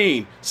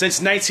 16, since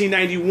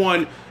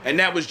 1991, and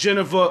that was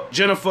Jennifer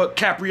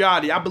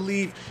Capriati. I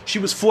believe she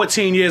was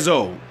 14 years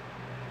old.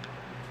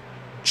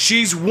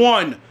 She's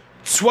won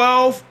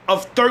 12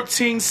 of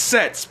 13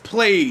 sets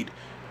played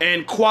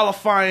in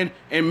qualifying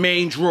and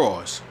main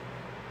draws.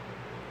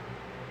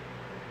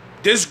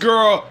 This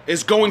girl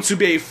is going to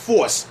be a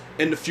force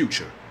in the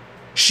future.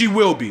 She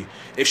will be.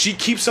 If she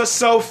keeps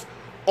herself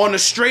on the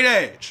straight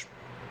edge,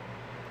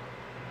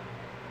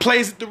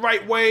 plays it the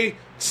right way,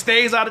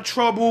 stays out of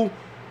trouble.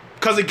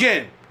 Because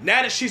again,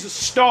 now that she's a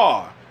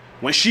star,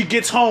 when she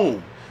gets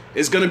home,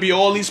 it's going to be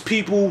all these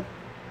people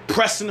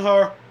pressing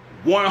her,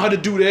 wanting her to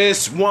do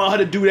this, wanting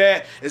her to do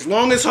that. As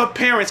long as her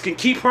parents can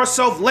keep her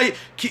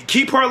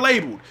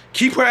labeled,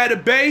 keep her at a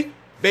bay,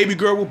 baby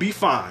girl will be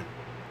fine.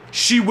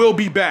 She will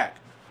be back.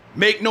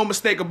 Make no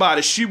mistake about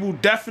it. She will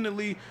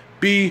definitely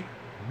be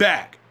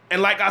back.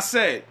 And like I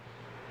said,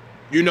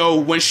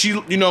 when she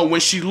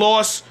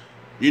lost,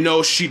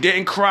 she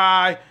didn't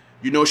cry.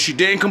 She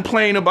didn't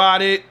complain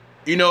about it.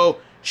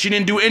 She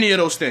didn't do any of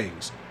those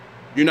things.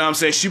 You know what I'm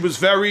saying? She was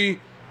very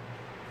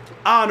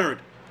honored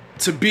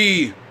to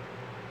be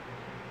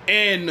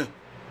in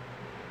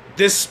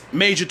this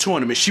major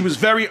tournament. She was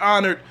very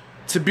honored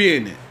to be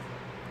in it.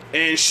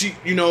 And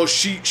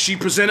she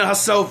presented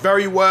herself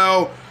very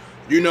well.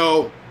 I'm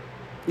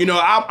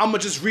going to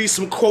just read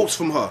some quotes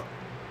from her.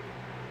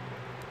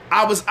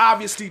 I was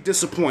obviously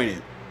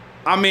disappointed.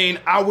 I mean,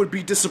 I would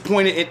be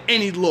disappointed in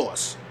any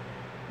loss.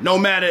 No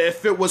matter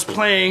if it was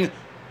playing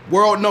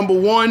world number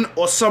one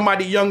or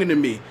somebody younger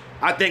than me.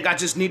 I think I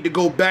just need to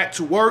go back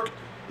to work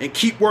and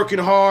keep working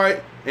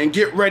hard and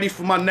get ready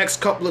for my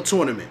next couple of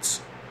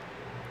tournaments.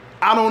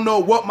 I don't know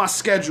what my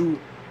schedule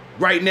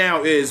right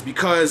now is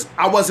because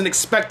I wasn't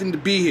expecting to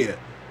be here.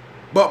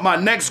 But my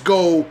next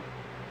goal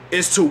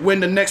is to win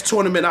the next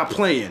tournament I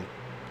play in.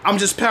 I'm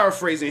just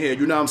paraphrasing here,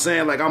 you know what I'm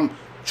saying? Like, I'm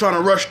trying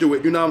to rush through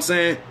it, you know what I'm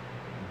saying?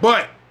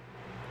 But,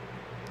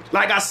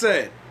 like I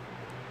said,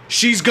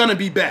 she's gonna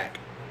be back.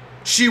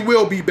 She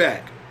will be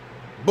back.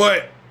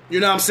 But, you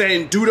know what I'm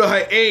saying, due to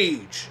her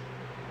age,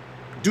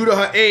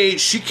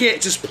 she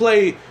can't just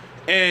play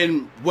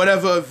in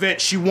whatever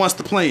event she wants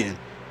to play in.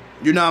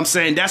 You know what I'm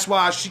saying? That's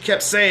why she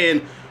kept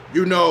saying,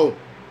 her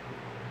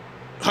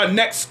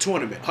next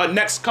tournament, her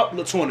next couple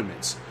of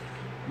tournaments.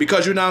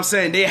 Because, you know what I'm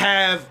saying, they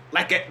have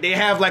like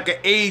an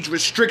age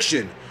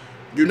restriction,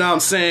 you know what I'm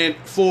saying,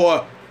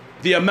 for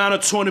the amount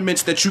of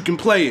tournaments that you can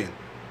play in.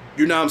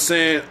 You know what I'm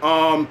saying?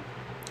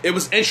 It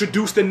was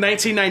introduced in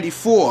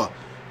 1994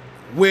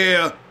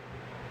 where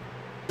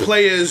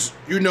players,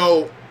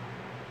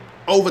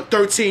 over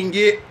 13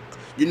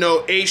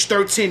 age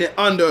 13 and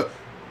under,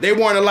 they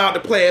weren't allowed to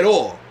play at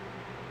all.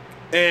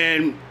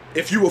 And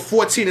if you were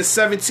 14 and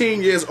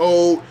 17 years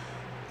old,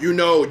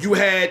 you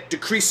had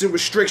decreasing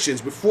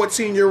restrictions. With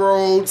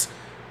 14-year-olds,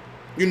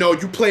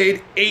 you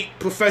played 8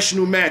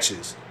 professional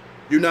matches.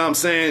 You know what I'm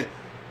saying?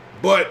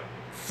 But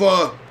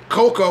for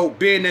Coco,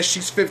 being that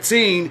she's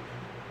 15,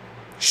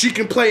 she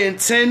can play in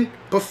 10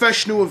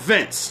 professional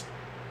events.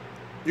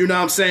 You know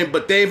what I'm saying?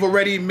 But they've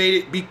already made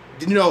it be,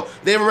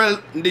 they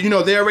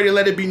already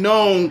let it be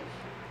known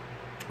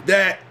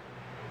that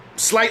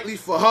slightly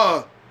for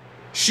her,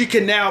 she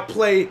can now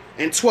play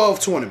in 12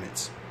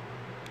 tournaments.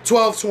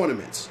 12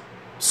 tournaments.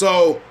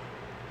 So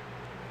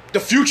the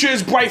future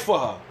is bright for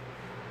her.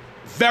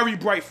 Very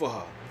bright for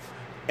her.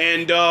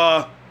 And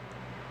I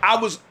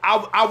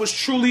was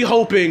truly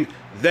hoping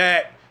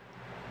that,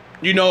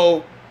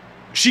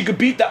 she could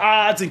beat the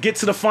odds and get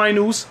to the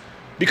finals,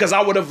 because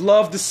I would have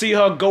loved to see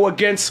her go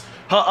against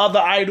her other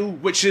idol,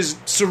 which is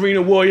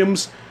Serena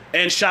Williams.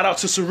 And shout out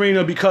to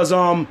Serena because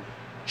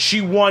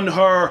she won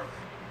her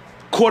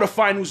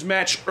quarterfinals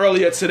match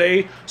earlier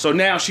today. So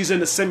now she's in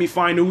the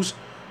semifinals.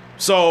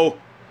 So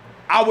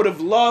I would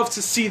have loved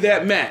to see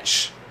that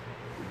match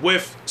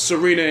with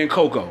Serena and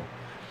Coco.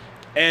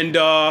 And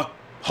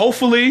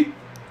hopefully,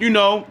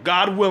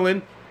 God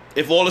willing,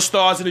 if all the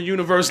stars in the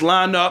universe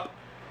line up,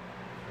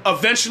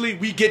 eventually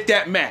we get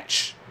that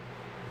match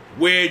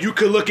where you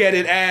could look at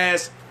it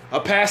as a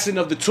passing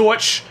of the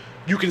torch.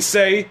 You can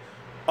say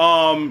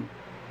the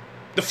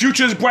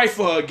future is bright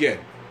for her again.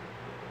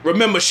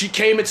 Remember, she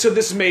came into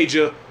this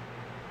major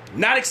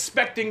not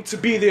expecting to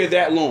be there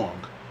that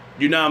long.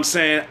 You know what I'm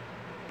saying?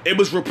 It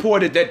was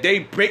reported that they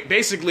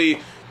basically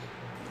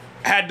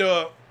had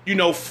to,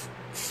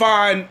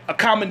 find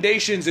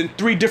accommodations in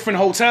 3 different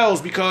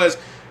hotels because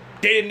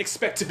they didn't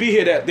expect to be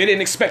here they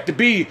didn't expect to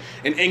be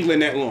in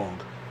England that long.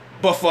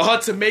 But for her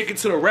to make it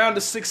to the round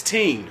of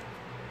 16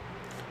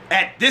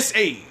 at this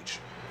age,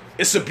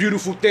 it's a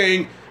beautiful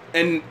thing.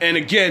 And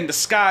again, the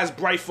sky's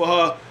bright for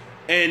her.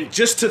 And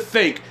just to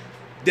think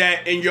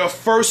that in your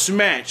first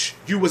match,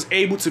 you was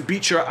able to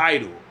beat your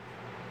idol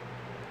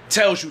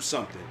tells you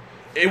something.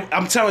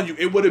 I'm telling you,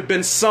 it would have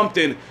been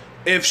something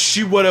if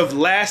she would have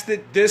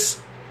lasted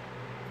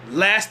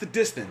the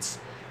distance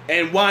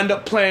and wind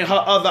up playing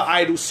her other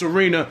idol,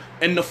 Serena,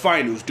 in the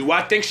finals. Do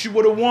I think she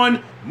would have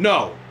won?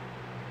 No.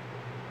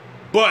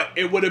 But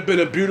it would have been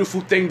a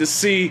beautiful thing to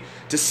see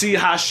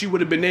how she would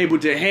have been able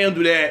to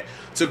handle that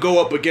to go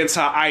up against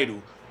her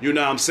idol. You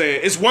know what I'm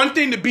saying? It's one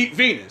thing to beat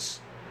Venus.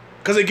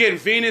 Because, again,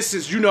 Venus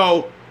is,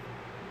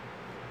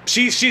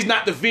 she's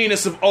not the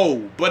Venus of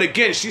old. But,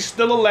 again, she's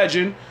still a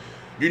legend.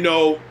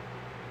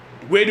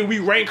 Where do we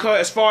rank her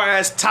as far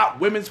as top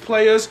women's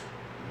players?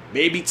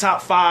 Maybe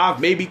top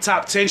 5, maybe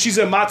top 10. She's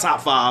in my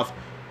top 5.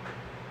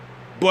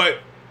 But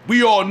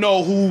we all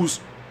know who's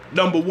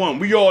number 1.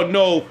 We all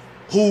know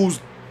who's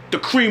the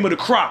cream of the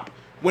crop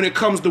when it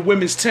comes to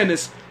women's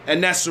tennis,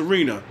 and that's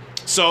Serena.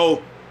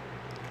 So,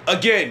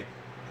 again,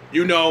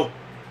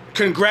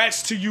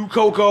 congrats to you,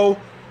 Coco,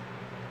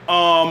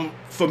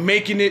 for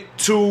making it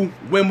to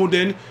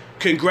Wimbledon.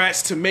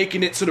 Congrats to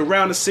making it to the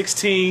round of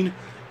 16.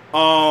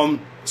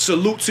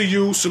 Salute to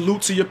you.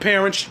 Salute to your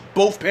parents,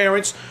 both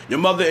parents, your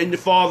mother and your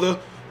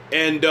father.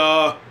 And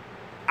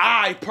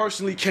I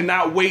personally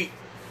cannot wait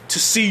to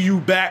see you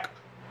back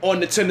on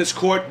the tennis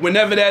court,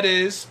 whenever that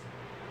is.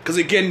 Because,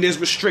 again, there's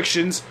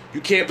restrictions. You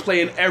can't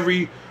play in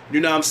every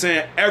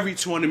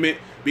tournament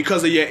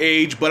because of your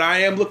age. But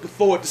I am looking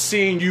forward to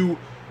seeing you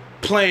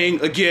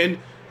playing again.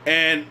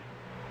 And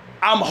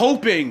I'm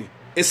hoping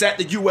it's at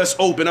the U.S.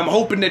 Open. I'm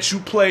hoping that you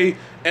play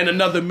in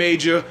another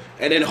major.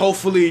 And then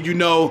hopefully, you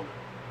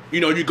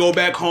go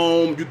back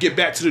home. You get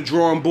back to the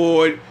drawing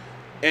board.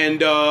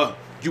 And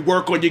you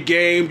work on your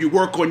game. You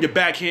work on your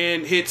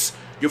backhand hits.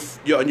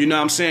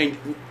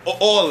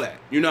 All that.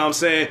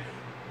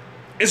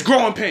 It's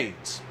growing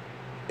pains.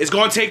 It's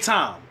gonna take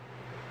time.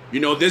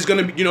 There's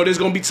gonna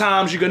be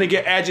times you're gonna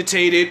get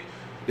agitated.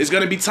 There's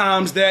gonna be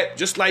times that,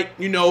 just like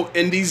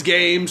in these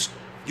games,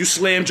 you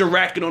slammed your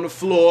racket on the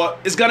floor.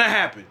 It's gonna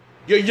happen.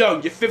 You're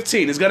young. You're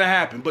 15. It's gonna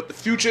happen. But the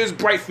future is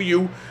bright for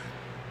you.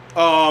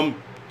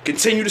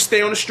 Continue to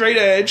stay on the straight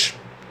edge,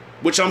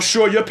 which I'm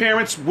sure your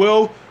parents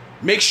will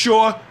make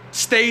sure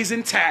stays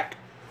intact.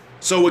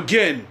 So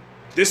again,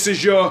 this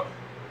is your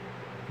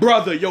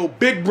brother, your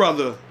big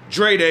brother,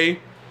 Dre Day,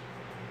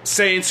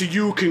 saying to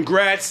you,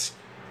 congrats,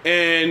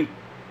 and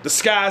the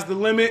sky's the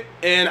limit,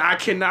 and I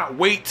cannot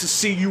wait to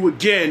see you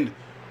again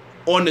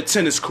on the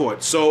tennis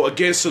court. So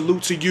again,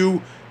 salute to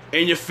you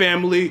and your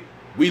family.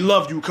 We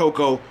love you,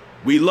 Coco.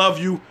 We love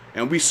you,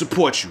 and we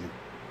support you.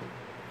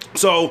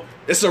 So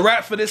it's a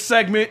wrap for this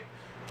segment.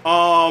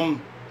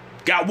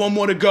 Got one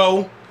more to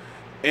go,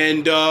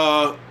 and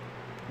I'm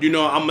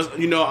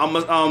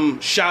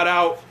shout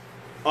out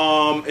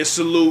and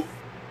salute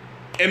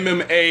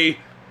MMA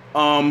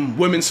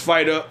women's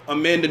fighter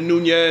Amanda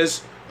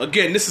Nunes.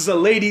 Again, this is a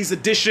ladies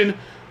edition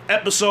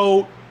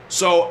episode,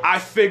 so I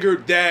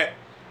figured that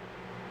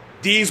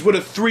these were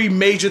the 3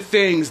 major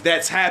things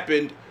that's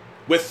happened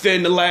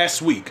within the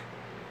last week.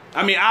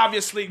 I mean,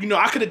 obviously,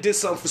 I could have did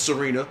something for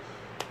Serena,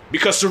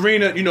 because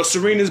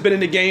Serena's been in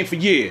the game for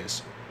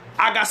years.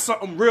 I got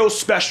something real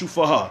special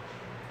for her.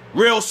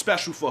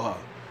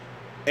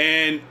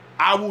 And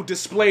I will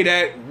display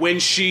that when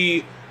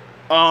she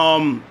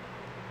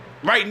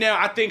right now,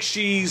 I think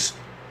she's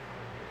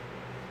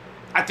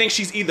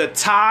either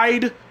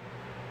tied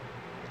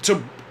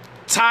to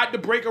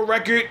break a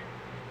record,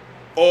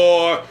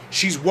 or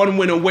she's 1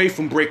 win away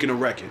from breaking a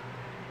record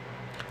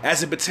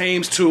as it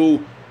pertains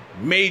to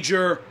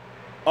major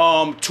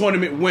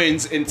tournament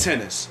wins in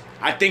tennis.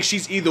 I think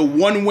she's either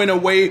 1 win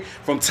away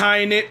from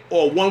tying it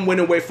or 1 win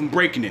away from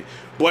breaking it.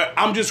 But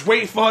I'm just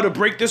waiting for her to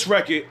break this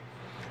record,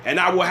 and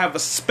I will have a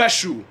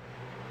special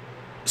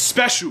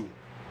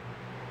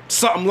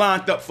something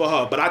lined up for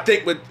her. But I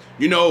think with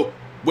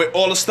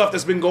all the stuff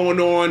that's been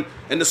going on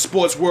in the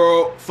sports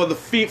world for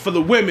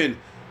the women,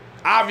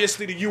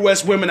 obviously the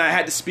U.S. women, I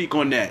had to speak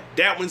on that.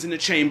 That one's in the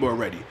chamber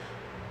already.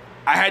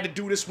 I had to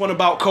do this one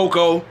about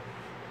Coco.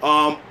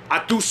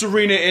 I threw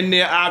Serena in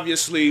there,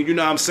 obviously,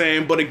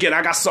 but again,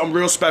 I got something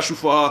real special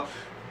for her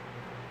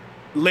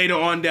later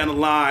on down the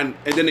line.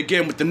 And then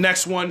again, with the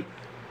next one,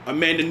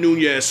 Amanda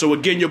Nunes. So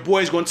again, your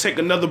boy's going to take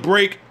another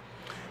break.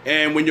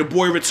 And when your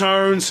boy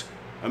returns,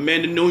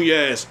 Amanda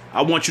Nunes,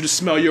 I want you to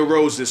smell your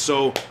roses.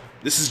 So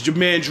this is your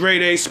man Dre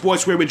Day,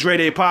 Sportswear with Dre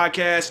Day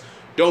podcast.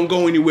 Don't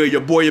go anywhere.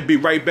 Your boy will be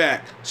right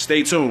back.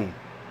 Stay tuned.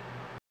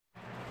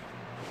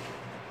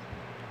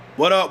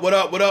 What up?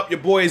 Your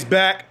boy is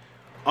back.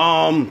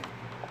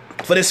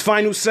 For this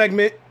final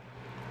segment,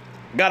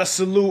 gotta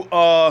salute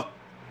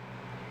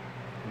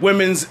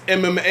women's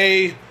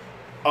MMA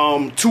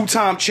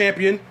two-time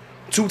champion,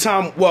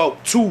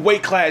 two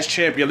weight class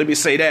champion. Let me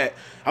say that.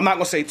 I'm not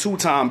gonna say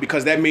 2-time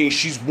because that means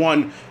she's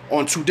won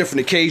on 2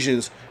 different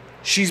occasions.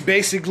 She's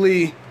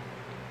basically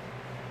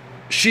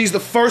she's the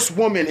first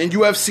woman in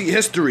UFC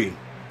history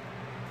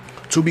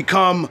to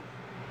become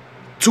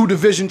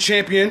 2-division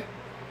champion.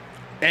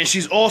 And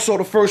she's also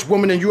the first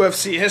woman in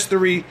UFC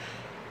history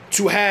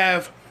to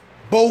have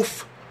 2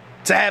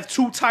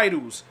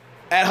 titles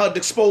at her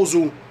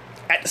disposal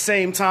at the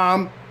same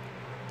time.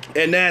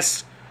 And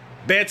that's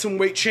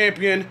bantamweight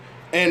champion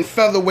and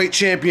featherweight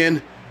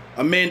champion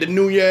Amanda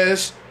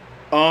Nunes.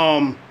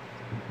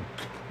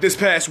 This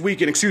past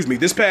weekend,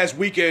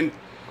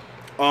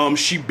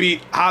 she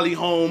beat Holly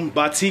Holm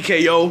by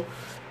TKO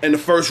in the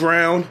first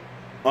round.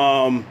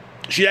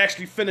 She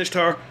actually finished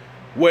her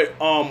with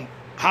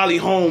Holly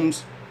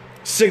Holm's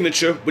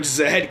signature, which is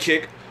a head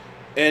kick.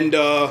 And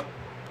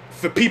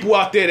for people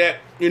out there that,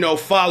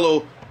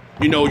 follow,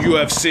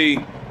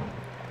 UFC,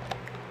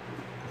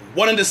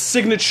 one of the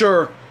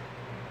signature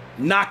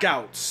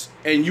knockouts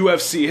in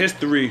UFC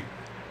history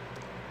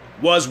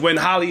was when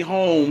Holly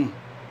Holm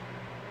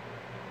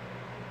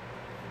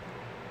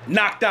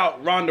knocked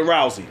out Ronda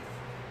Rousey.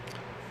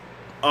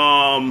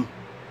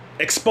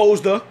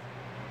 Exposed her,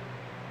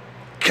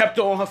 kept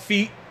her on her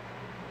feet,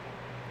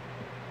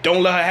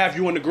 don't let her have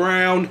you on the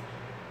ground,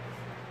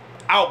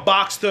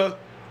 outboxed her,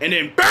 and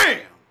then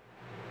BAM!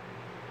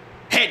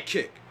 Head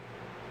kick.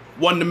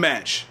 Won the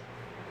match.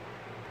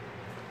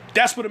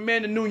 That's what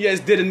Amanda Nunes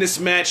did in this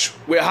match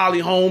with Holly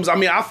Holmes. I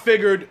mean, I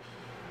figured,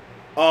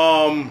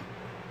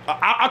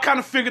 I kind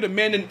of figured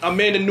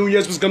Amanda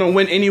Nunes was going to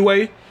win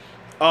anyway.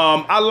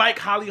 I like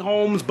Holly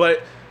Holmes,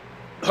 but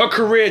her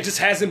career just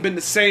hasn't been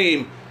the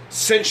same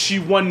since she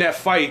won that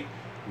fight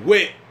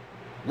with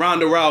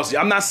Ronda Rousey.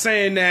 I'm not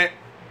saying that,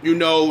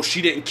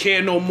 she didn't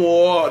care no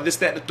more, or this,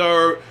 that, the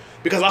third,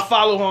 because I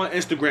follow her on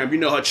Instagram.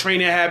 Her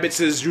training habits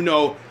is,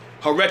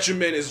 her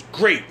regimen is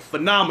great,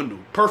 phenomenal,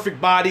 perfect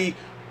body,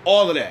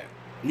 all of that.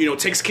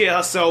 Takes care of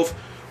herself,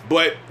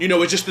 but,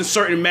 it's just in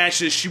certain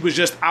matches, she was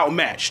just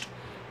outmatched.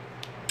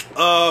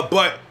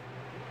 But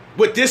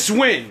with this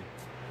win,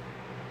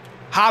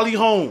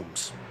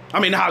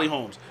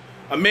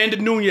 Amanda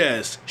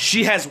Nunes,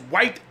 she has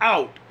wiped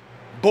out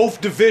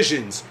both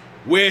divisions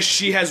where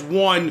she has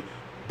won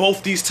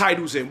both these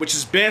titles in, which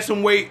is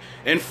bantamweight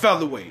and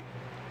featherweight.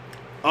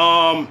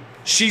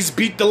 She's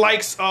beat the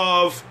likes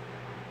of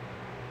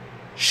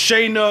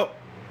Shayna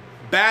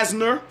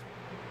Baszler.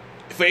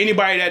 For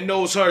anybody that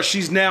knows her,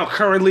 she's now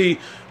currently,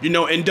 in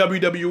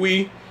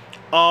WWE.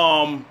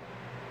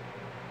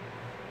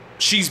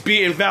 She's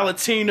beating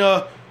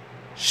Valentina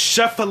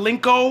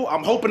Shevchenko.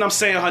 I'm hoping I'm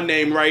saying her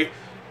name right.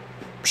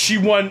 She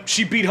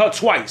beat her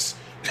twice.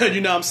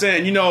 You know what I'm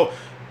saying?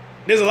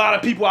 There's a lot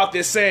of people out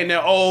there saying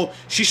that,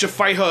 she should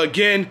fight her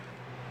again.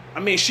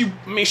 She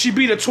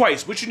beat her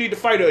twice. What you need to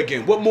fight her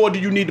again? What more do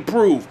you need to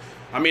prove?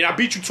 I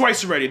beat you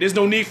twice already. There's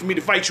no need for me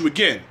to fight you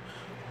again.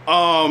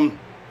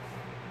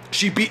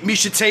 She beat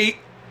Miesha Tate.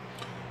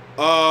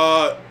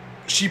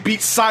 She beat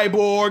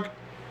Cyborg,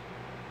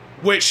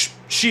 which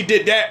she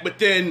did that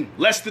within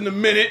less than a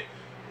minute.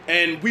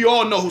 And we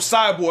all know who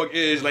Cyborg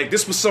is. Like,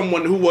 this was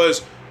someone who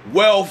was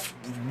well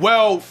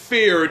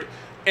feared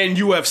in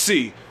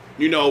UFC.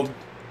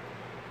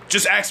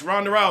 Just ask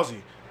Ronda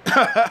Rousey.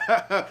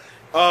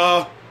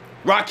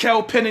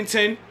 Raquel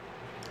Pennington.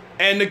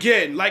 And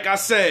again, like I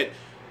said,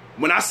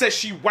 when I said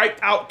she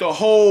wiped out the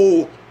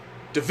whole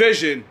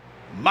division,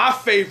 my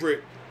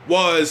favorite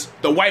was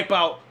the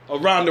wipeout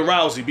of Ronda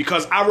Rousey,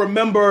 because I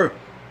remember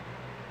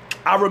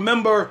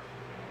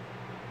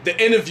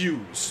the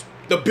interviews,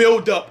 the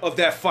build-up of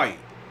that fight.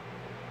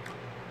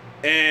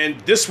 And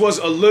this was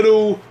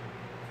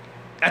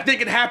I think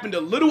it happened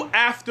a little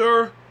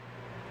after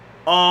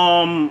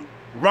Ronda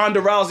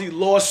Rousey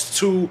lost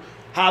to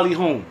Holly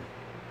Holm.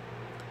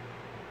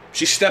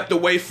 She stepped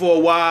away for a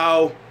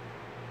while,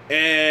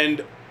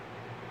 and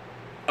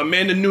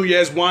Amanda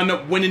Nunes wound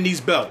up winning these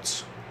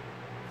belts.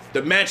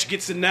 The match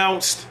gets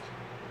announced.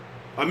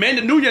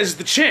 Amanda Nunes is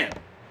the champ.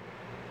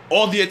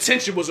 All the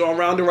attention was on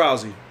Ronda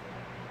Rousey,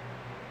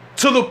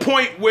 to the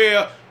point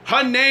where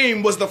her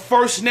name was the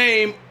first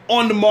name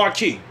on the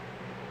marquee.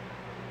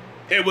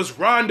 It was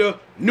Ronda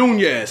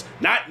Nunes,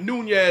 not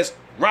Nunes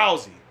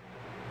Rousey.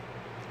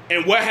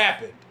 And what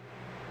happened?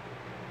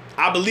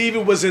 I believe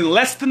it was in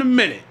less than a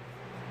minute,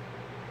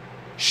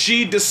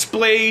 she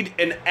displayed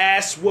an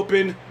ass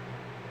whooping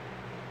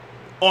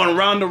on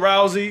Ronda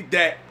Rousey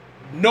that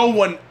no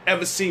one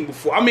ever seen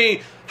before.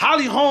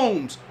 Holly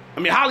Holm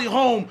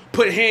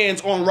put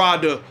hands on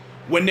Ronda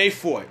when they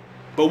fought.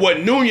 But what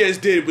Nunes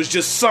did was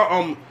just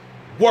something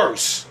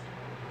worse.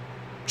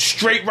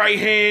 Straight right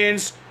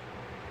hands,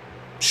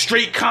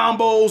 straight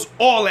combos,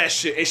 all that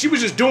shit. And she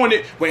was just doing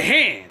it with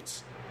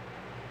hands.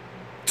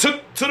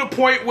 To the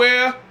point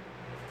where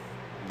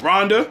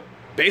Ronda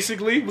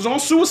basically was on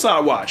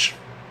suicide watch.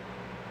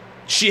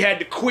 She had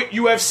to quit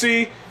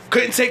UFC,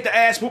 couldn't take the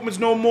ass whoopings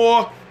no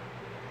more.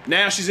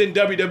 Now she's in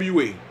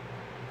WWE.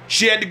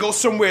 She had to go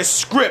somewhere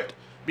script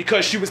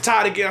because she was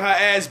tired of getting her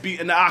ass beat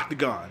in the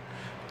octagon.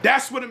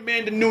 That's what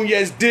Amanda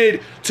Nunes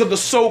did to the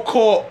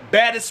so-called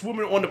baddest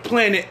woman on the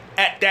planet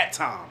at that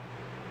time.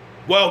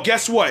 Well,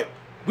 guess what?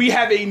 We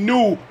have a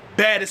new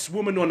baddest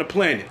woman on the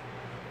planet.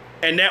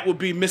 and that would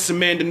be Miss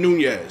Amanda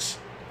Nunes.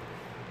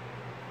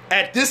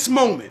 At this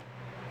moment,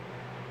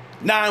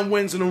 9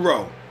 wins in a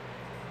row.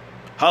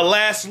 Her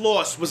last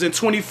loss was in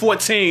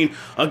 2014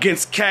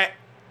 against Kat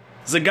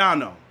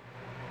Zingano.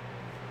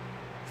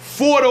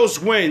 4 of those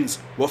wins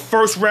were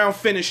first-round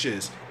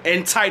finishes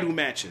and title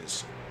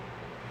matches.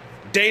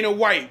 Dana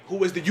White,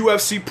 who is the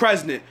UFC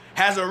president,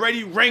 has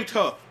already ranked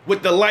her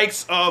with the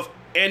likes of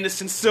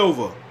Anderson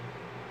Silva,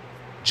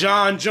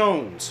 John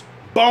Jones,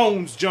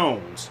 Bones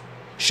Jones.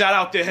 Shout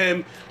out to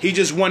him. He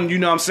just won, you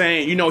know what I'm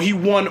saying? You know, he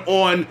won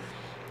on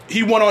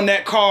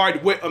that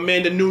card with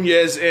Amanda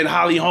Nunes and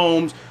Holly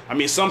Holmes. I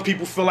mean, some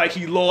people feel like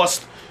he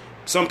lost.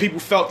 Some people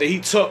felt that he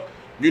took,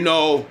 you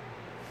know,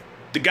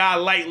 the guy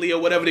lightly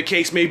or whatever the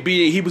case may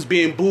be. He was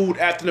being booed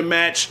after the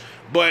match.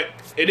 But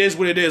it is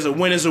what it is. A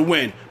win is a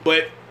win.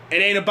 But it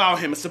ain't about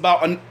him. It's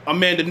about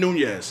Amanda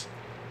Nunes.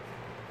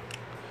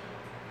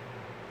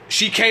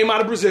 She came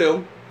out of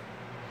Brazil.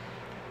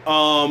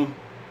 Open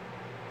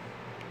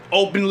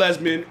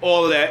lesbian,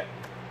 all of that.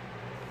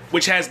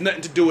 Which has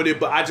nothing to do with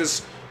it, but I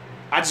just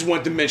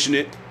wanted to mention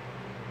it.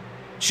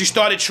 She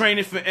started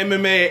training for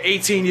MMA at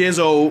 18 years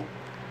old.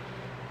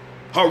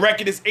 Her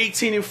record is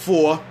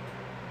 18-4.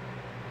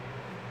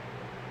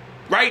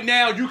 Right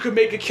now, you can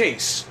make a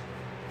case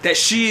that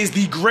she is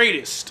the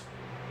greatest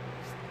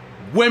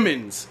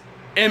women's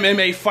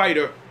MMA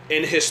fighter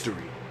in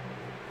history.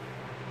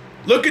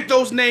 Look at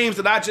those names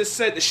that I just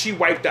said that she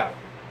wiped out.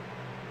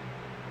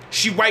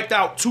 She wiped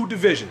out 2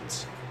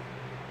 divisions.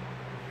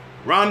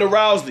 Ronda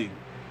Rousey,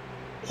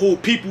 who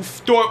people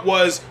thought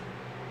was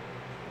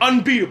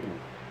unbeatable.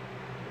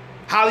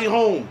 Holly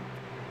Holm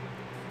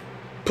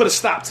put a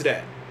stop to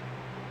that.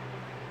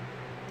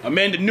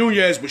 Amanda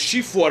Nunes, when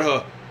she fought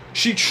her,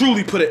 she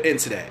truly put an end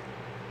to that.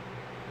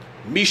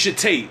 Miesha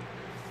Tate,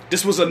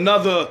 this was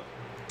another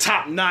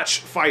top-notch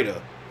fighter.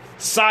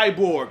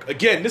 Cyborg,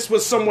 again, this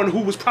was someone who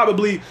was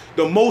probably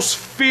the most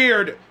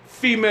feared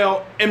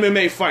female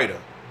MMA fighter.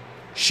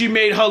 She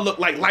made her look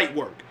like light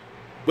work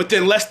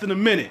within less than a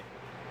minute.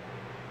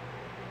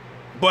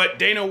 But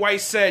Dana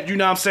White said, you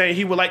know what I'm saying,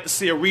 he would like to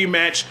see a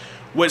rematch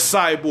with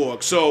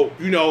Cyborg. So,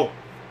 you know,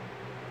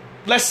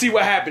 let's see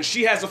what happens.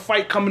 She has a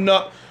fight coming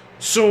up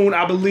soon,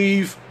 I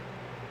believe.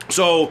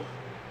 So,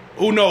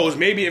 who knows?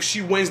 Maybe if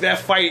she wins that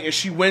fight and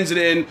she wins it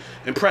in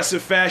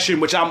impressive fashion,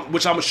 which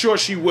I'm sure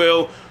she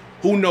will,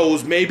 who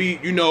knows? Maybe,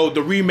 you know,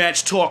 the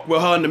rematch talk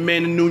with her and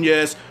Amanda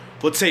Nunes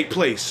will take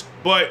place.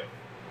 But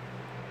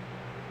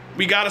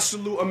we gotta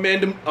salute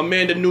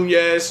Amanda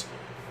Nunes.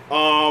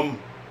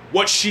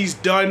 What she's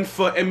done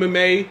for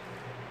MMA,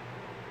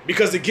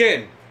 because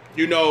again,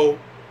 you know,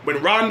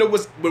 when Ronda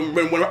was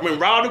when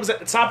Ronda was at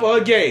the top of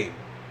her game,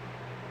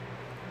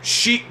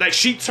 she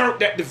turned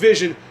that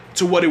division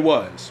to what it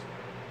was.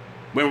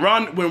 When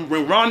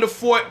Ronda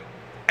fought,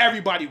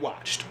 everybody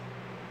watched.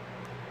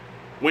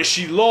 When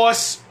she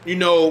lost, you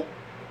know,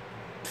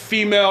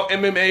 female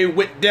MMA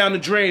went down the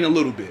drain a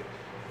little bit.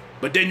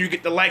 But then you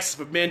get the likes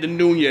of Amanda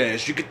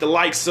Nunes. You get the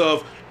likes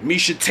of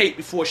Miesha Tate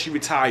before she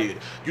retired.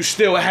 You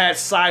still had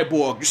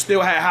Cyborg. You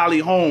still had Holly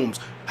Holm.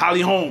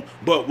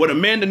 But what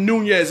Amanda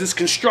Nunes is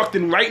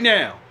constructing right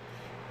now,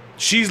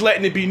 she's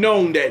letting it be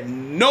known that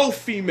no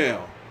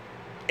female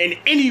in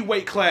any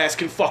weight class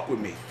can fuck with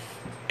me.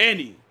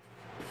 Any.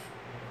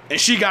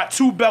 And she got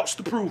 2 belts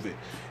to prove it.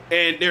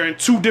 And they're in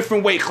 2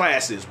 different weight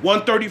classes.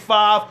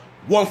 135,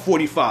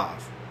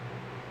 145.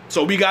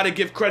 So we got to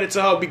give credit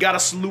to her. We got to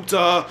salute to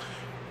her.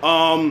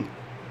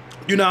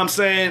 You know what I'm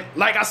saying?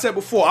 Like I said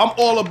before, I'm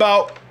all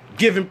about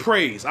giving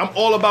praise. I'm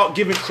all about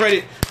giving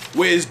credit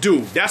where it's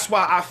due. That's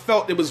why I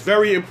felt it was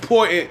very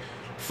important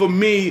for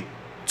me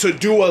to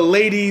do a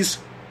ladies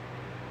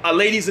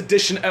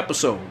edition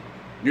episode.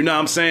 You know what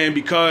I'm saying?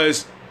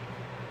 Because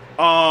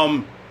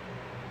for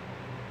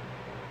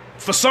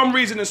some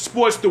reason in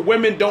sports, the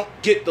women don't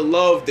get the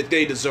love that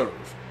they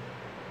deserve.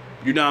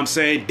 You know what I'm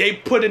saying? They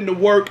put in the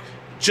work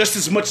just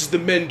as much as the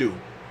men do.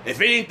 If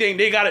anything,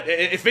 they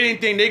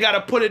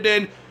gotta put it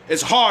in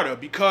as harder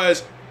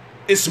because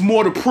it's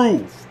more to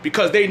prove.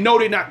 Because they know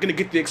they're not gonna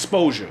get the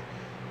exposure.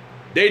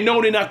 They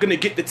know they're not gonna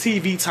get the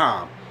TV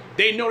time.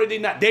 They know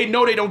that they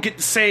don't get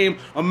the same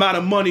amount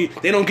of money.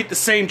 They don't get the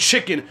same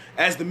chicken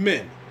as the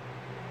men.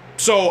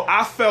 So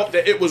I felt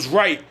that it was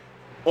right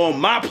on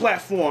my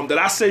platform that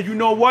I said, you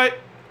know what?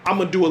 I'm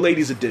gonna do a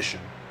ladies edition.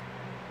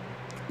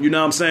 You know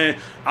what I'm saying?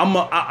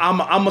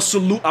 I'm a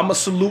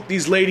salute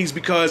these ladies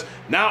because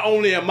not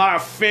only am I a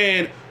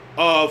fan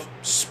of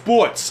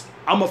sports,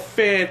 I'm a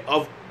fan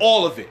of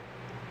all of it.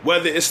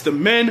 Whether it's the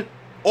men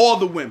or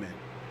the women.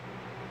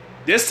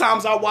 There's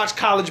times I watch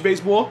college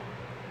baseball,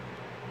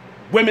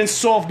 women's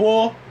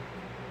softball.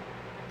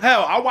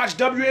 Hell, I watch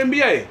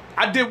WNBA.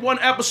 I did one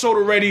episode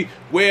already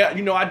where,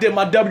 you know, I did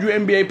my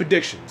WNBA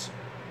predictions.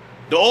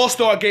 The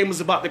All-Star game is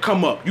about to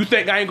come up. You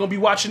think I ain't gonna be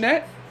watching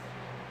that?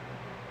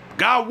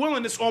 God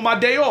willing, it's on my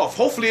day off.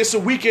 Hopefully it's a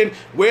weekend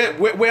where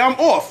I'm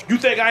off. You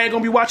think I ain't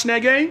gonna be watching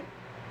that game?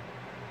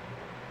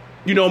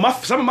 You know,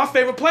 some of my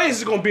favorite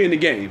players are gonna be in the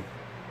game.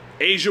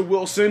 Asia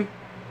Wilson,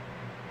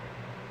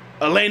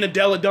 Elena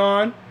Delle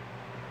Donne,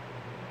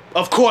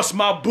 Of course,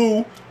 my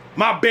boo,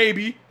 my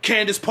baby,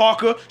 Candace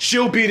Parker,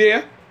 she'll be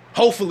there,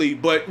 hopefully.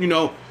 But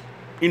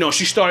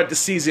she started the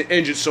season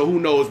injured, so who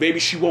knows? Maybe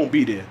she won't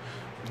be there.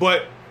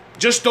 But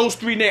just those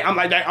three names,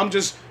 I'm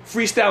just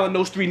freestyling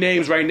those three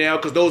names right now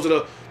because those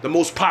are the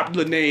most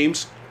popular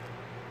names.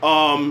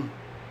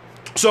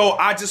 So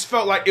I just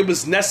felt like it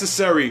was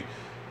necessary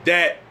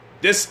that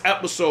this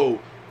episode,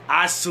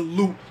 I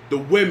salute the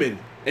women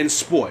in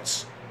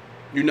sports.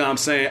 You know what I'm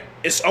saying?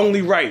 It's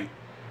only right.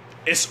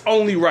 It's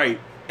only right.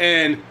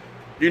 And,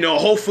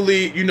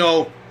 hopefully,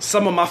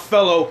 some of my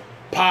fellow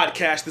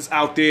podcasters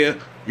out there,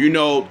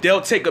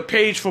 they'll take a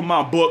page from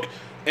my book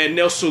and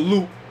they'll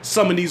salute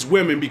some of these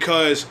women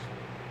because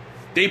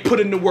they put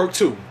in the work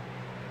too.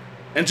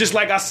 And just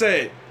like I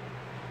said,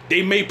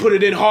 they may put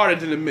it in harder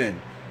than the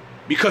men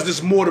because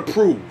there's more to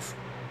prove.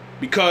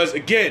 Because,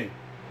 again,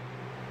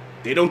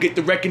 they don't get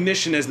the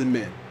recognition as the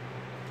men.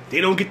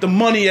 They don't get the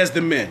money as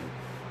the men.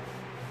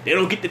 They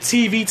don't get the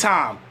TV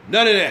time.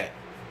 None of that.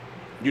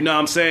 You know what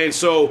I'm saying?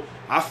 So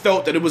I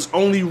felt that it was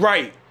only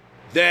right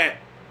that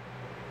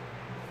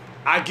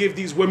I give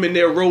these women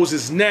their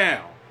roses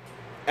now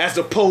as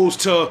opposed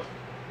to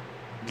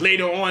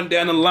later on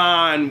down the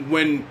line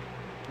when,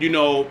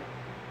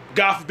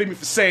 God forbid me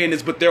for saying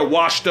this, but they're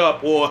washed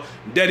up or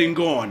dead and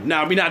gone.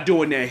 Now, we're not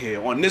doing that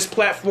here. On this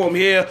platform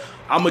here,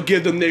 I'm going to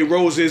give them their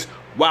roses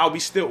while they're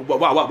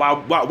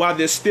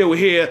still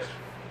here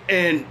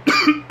and,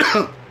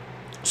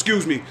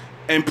 excuse me,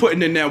 and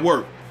putting in that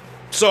work.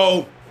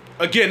 So,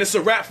 again, it's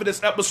a wrap for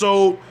this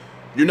episode.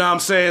 You know what I'm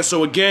saying?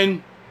 So,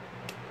 again,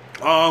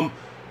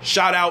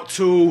 shout out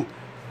to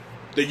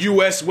the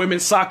U.S.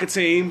 women's soccer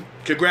team.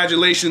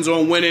 Congratulations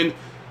on winning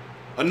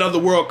another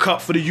World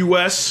Cup for the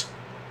U.S.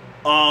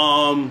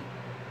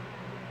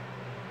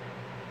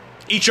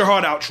 Eat your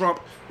heart out,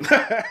 Trump.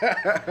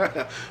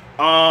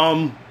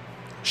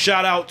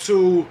 Shout out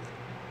to,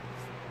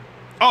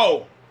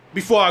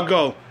 before I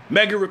go,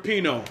 Megan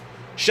Rapinoe.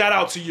 Shout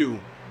out to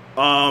you.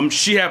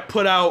 She had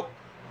put out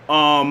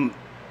a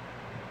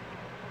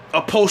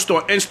post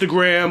on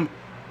Instagram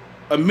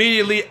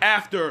immediately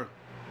after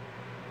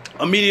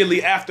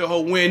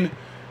her win,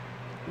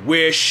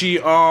 where she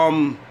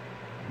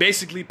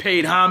basically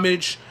paid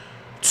homage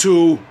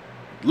to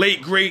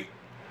late great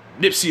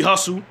Nipsey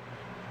Hussle.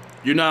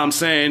 You know what I'm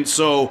saying?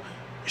 So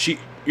she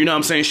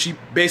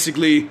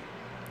basically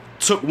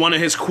took one of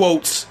his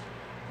quotes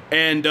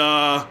and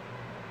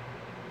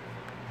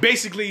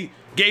basically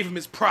gave him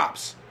his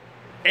props.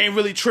 Ain't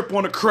really trip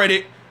on the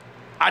credit.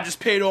 I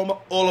just paid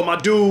all of my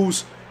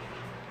dues.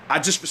 I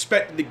just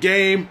respected the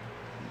game.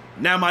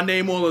 Now my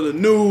name all in the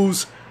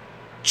news.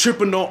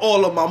 Tripping on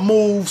all of my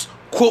moves.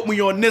 Quote me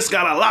on this.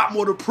 Got a lot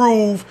more to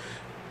prove.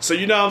 So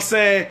you know what I'm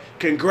saying?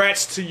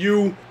 Congrats to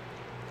you.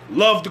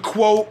 Love the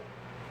quote.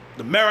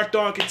 The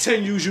marathon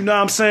continues. You know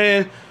what I'm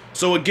saying?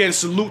 So again,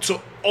 salute to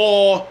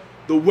all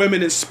the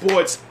women in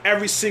sports.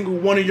 Every single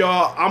one of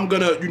y'all. I'm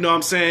gonna, you know what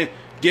I'm saying,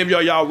 give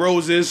y'all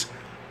roses.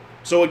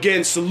 So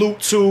again, salute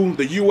to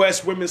the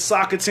U.S. women's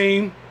soccer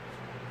team.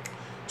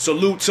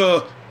 Salute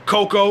to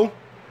Coco.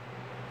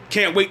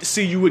 Can't wait to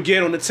see you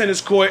again on the tennis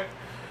court.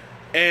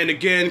 And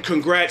again,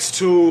 congrats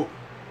to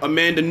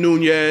Amanda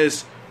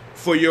Nunes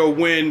for your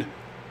win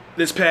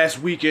this past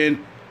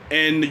weekend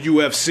in the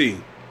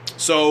UFC.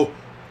 So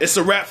it's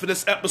a wrap for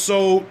this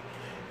episode.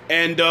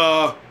 And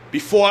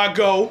before I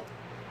go,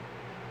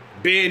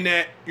 being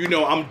that,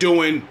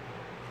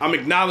 I'm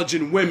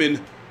acknowledging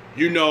women,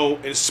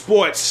 in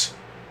sports,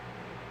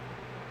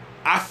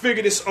 I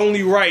figured it's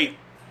only right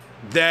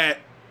that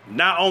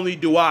not only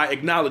do I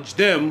acknowledge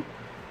them,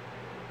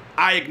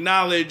 I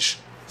acknowledge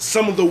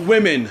some of the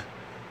women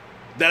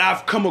that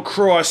I've come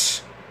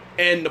across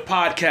in the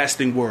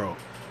podcasting world.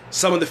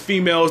 Some of the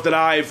females that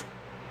I've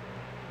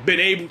been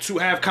able to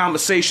have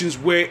conversations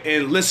with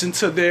and listen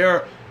to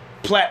their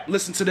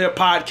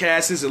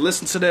podcasts and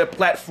listen to their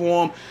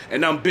platform,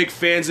 and I'm big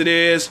fans of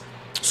theirs.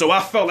 So I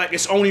felt like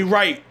it's only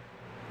right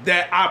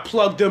that I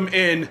plug them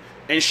in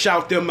and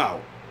shout them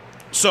out.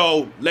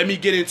 So let me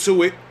get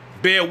into it.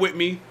 Bear with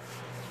me.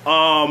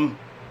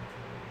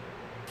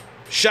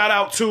 Shout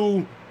out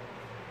to,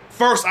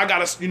 first I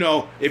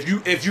gotta,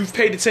 if you've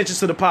paid attention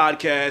to the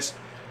podcast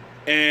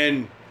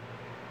and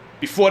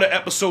before the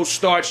episode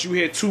starts, you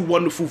hear two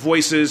wonderful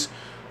voices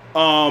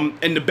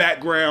in the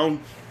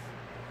background.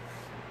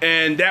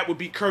 And that would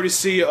be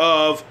courtesy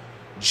of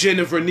Jen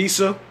and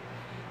Vernisa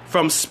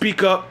from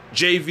Speak Up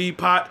JV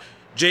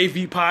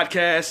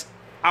Podcast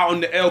out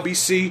on the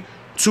LBC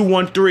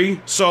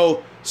 213.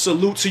 So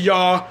salute to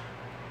y'all.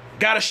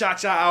 Gotta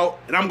shout y'all out.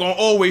 And I'm gonna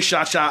always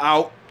shout y'all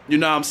out. You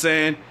know what I'm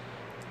saying?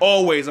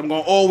 Always. I'm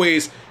gonna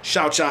always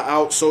shout y'all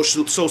out. So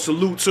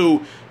salute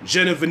to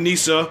Jen and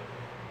Vernisa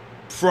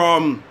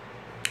from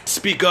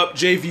Speak Up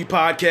JV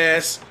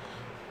Podcast.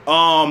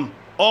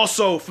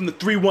 Also from the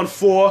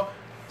 314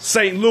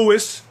 St.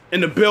 Louis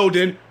in the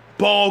building.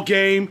 Ball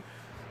game.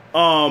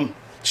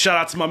 Shout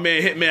out to my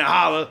man Hitman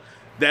Holla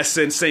that's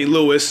in St.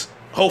 Louis.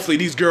 Hopefully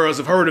these girls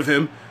have heard of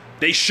him.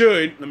 They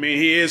should. I mean,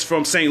 he is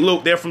from St.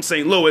 Louis. They're from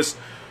St. Louis.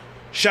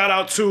 Shout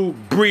out to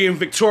Bree and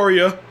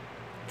Victoria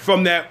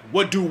from that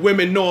What Do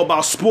Women Know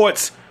About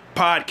Sports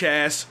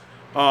podcast.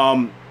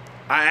 I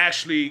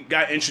actually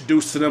got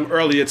introduced to them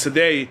earlier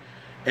today,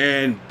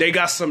 and they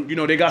got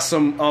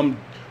some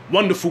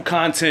wonderful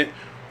content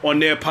on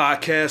their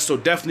podcast, so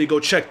definitely go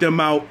check them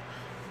out.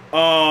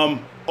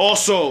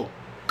 Also,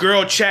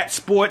 Girl Chat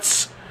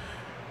Sports,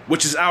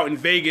 which is out in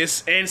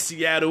Vegas and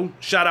Seattle.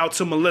 Shout out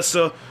to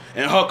Melissa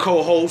and her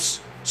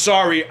co-host.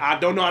 Sorry, I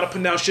don't know how to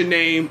pronounce your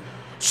name,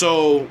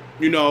 so,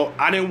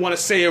 I didn't want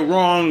to say it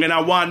wrong, and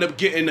I wound up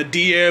getting a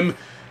DM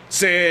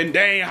saying,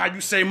 dang, how you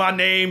say my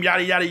name,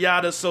 yada, yada,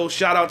 yada. So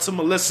shout out to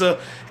Melissa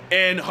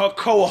and her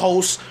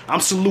co-host. I'm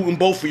saluting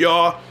both of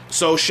y'all.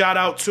 So shout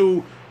out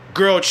to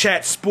Girl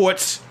Chat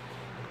Sports,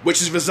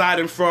 which is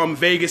residing from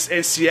Vegas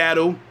and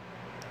Seattle.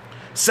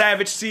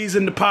 Savage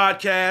Season, the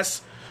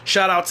podcast.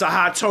 Shout out to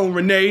High Tone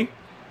Renee.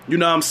 You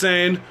know what I'm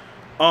saying?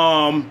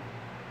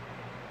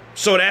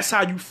 So That's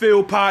How You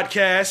Feel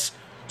podcast.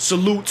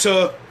 Salute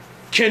to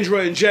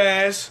Kendra and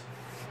Jazz.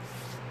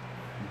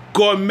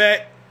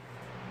 Gourmet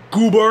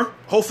Goober.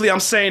 Hopefully I'm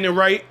saying it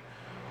right.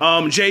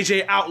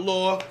 JJ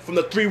Outlaw from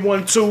the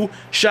 312.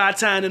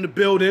 Chi-Town in the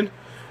building.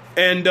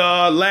 And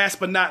last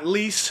but not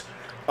least,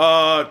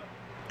 shout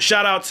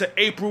out to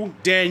April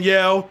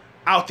Danielle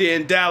out there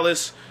in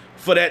Dallas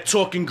for that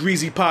Talking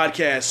Greasy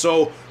podcast.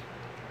 So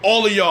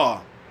all of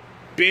y'all,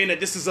 being that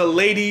this is a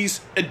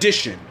ladies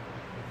edition,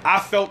 I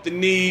felt the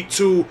need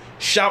to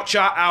shout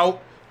y'all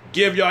out,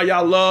 give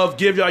y'all love,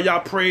 give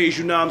y'all praise,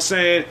 you know what I'm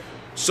saying?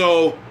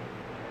 So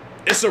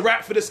it's a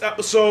wrap for this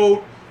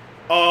episode.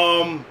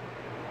 I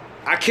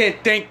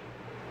can't thank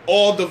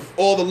all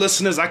the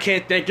listeners. I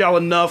can't thank y'all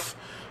enough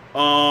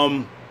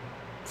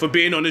for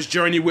being on this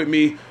journey with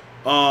me.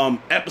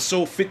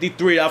 Episode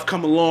 53, I've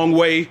come a long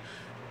way,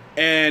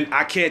 and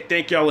I can't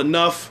thank y'all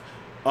enough.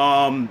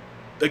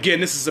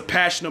 Again, this is a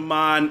passion of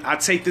mine. I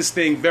take this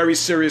thing very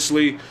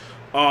seriously.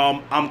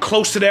 I'm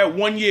close to that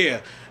 1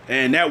 year,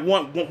 and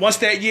once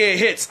that year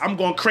hits, I'm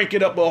gonna crank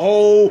it up a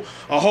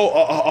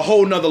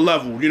whole nother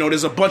level.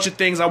 There's a bunch of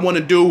things I want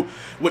to do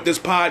with this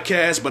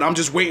podcast, but I'm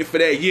just waiting for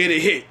that year to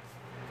hit,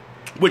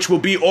 which will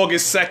be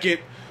August 2nd.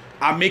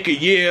 I make a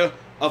year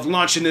of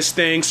launching this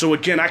thing. So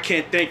again, I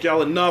can't thank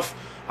y'all enough.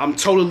 I'm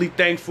totally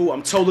thankful.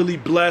 I'm totally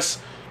blessed.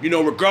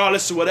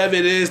 Regardless of whatever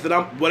it is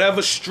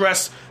whatever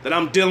stress that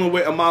I'm dealing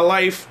with in my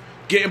life,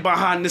 getting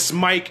behind this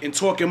mic and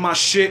talking my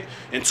shit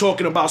and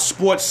talking about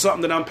sports,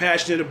 something that I'm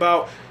passionate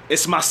about,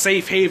 it's my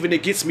safe haven.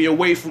 It gets me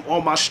away from all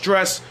my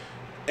stress.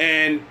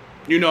 And,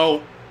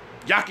 y'all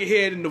can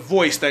hear it in the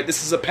voice that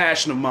this is a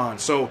passion of mine.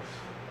 So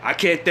I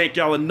can't thank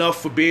y'all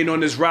enough for being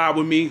on this ride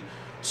with me.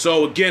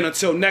 So again,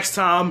 until next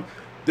time,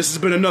 this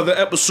has been another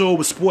episode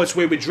with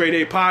Sportsway with Dre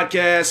Day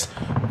podcast.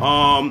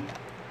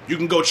 You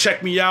can go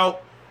check me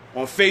out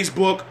on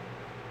Facebook,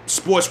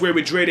 Sportswear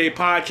with Dre Day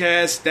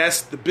podcast.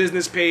 That's the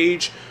business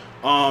page.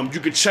 You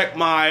can check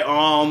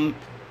my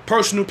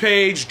personal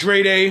page,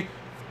 Dre Day.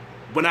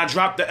 When I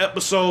drop the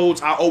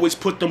episodes, I always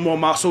put them on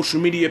my social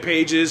media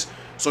pages,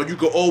 so you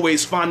can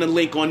always find the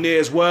link on there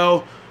as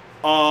well.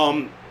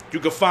 You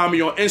can find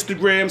me on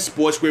Instagram,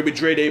 Sportswear with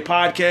Dre Day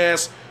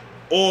podcast,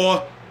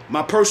 or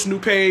my personal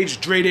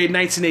page, Dre Day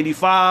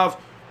 1985,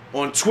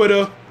 on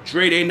Twitter,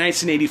 Dre Day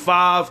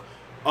 1985.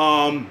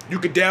 You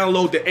can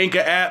download the Anchor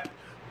app,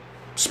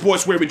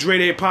 Sportswear with Dre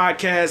Day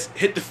podcast,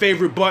 hit the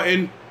favorite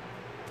button,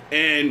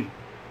 and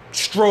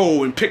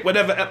stroll and pick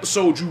whatever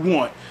episode you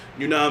want.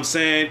 You know what I'm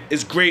saying?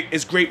 It's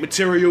great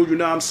material, you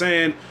know what I'm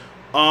saying?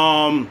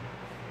 I'm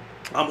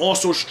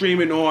also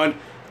streaming on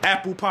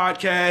Apple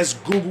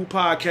Podcasts, Google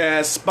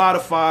Podcasts,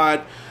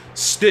 Spotify,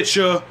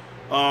 Stitcher,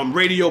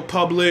 Radio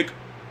Public,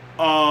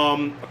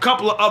 a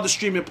couple of other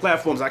streaming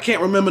platforms. I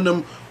can't remember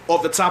them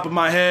off the top of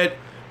my head,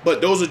 but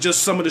those are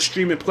just some of the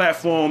streaming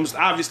platforms.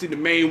 Obviously, the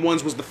main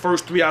ones was the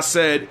first three I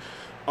said.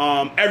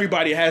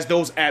 Everybody has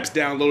those apps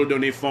downloaded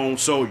on their phone,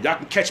 so y'all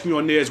can catch me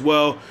on there as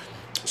well.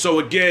 So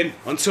again,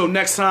 until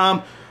next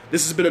time,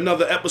 this has been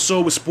another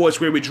episode with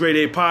Sportswear with Dre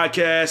Day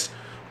podcast.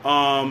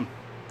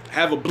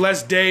 Have a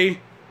blessed day.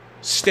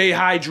 Stay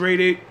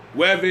hydrated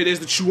wherever it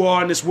is that you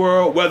are in this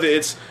world, whether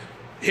it's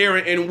here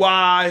in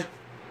NY,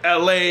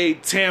 LA,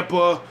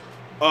 Tampa,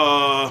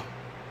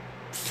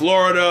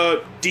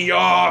 Florida,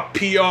 DR,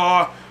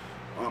 PR.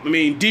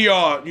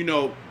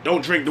 DR,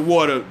 don't drink the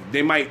water.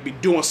 They might be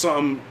doing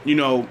something,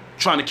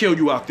 trying to kill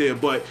you out there.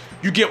 But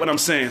you get what I'm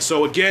saying.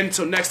 So again,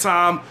 till next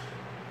time,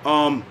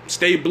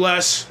 stay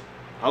blessed.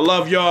 I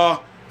love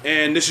y'all.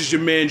 And this is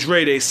your man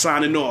Dre Day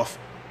signing off.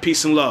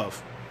 Peace and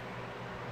love.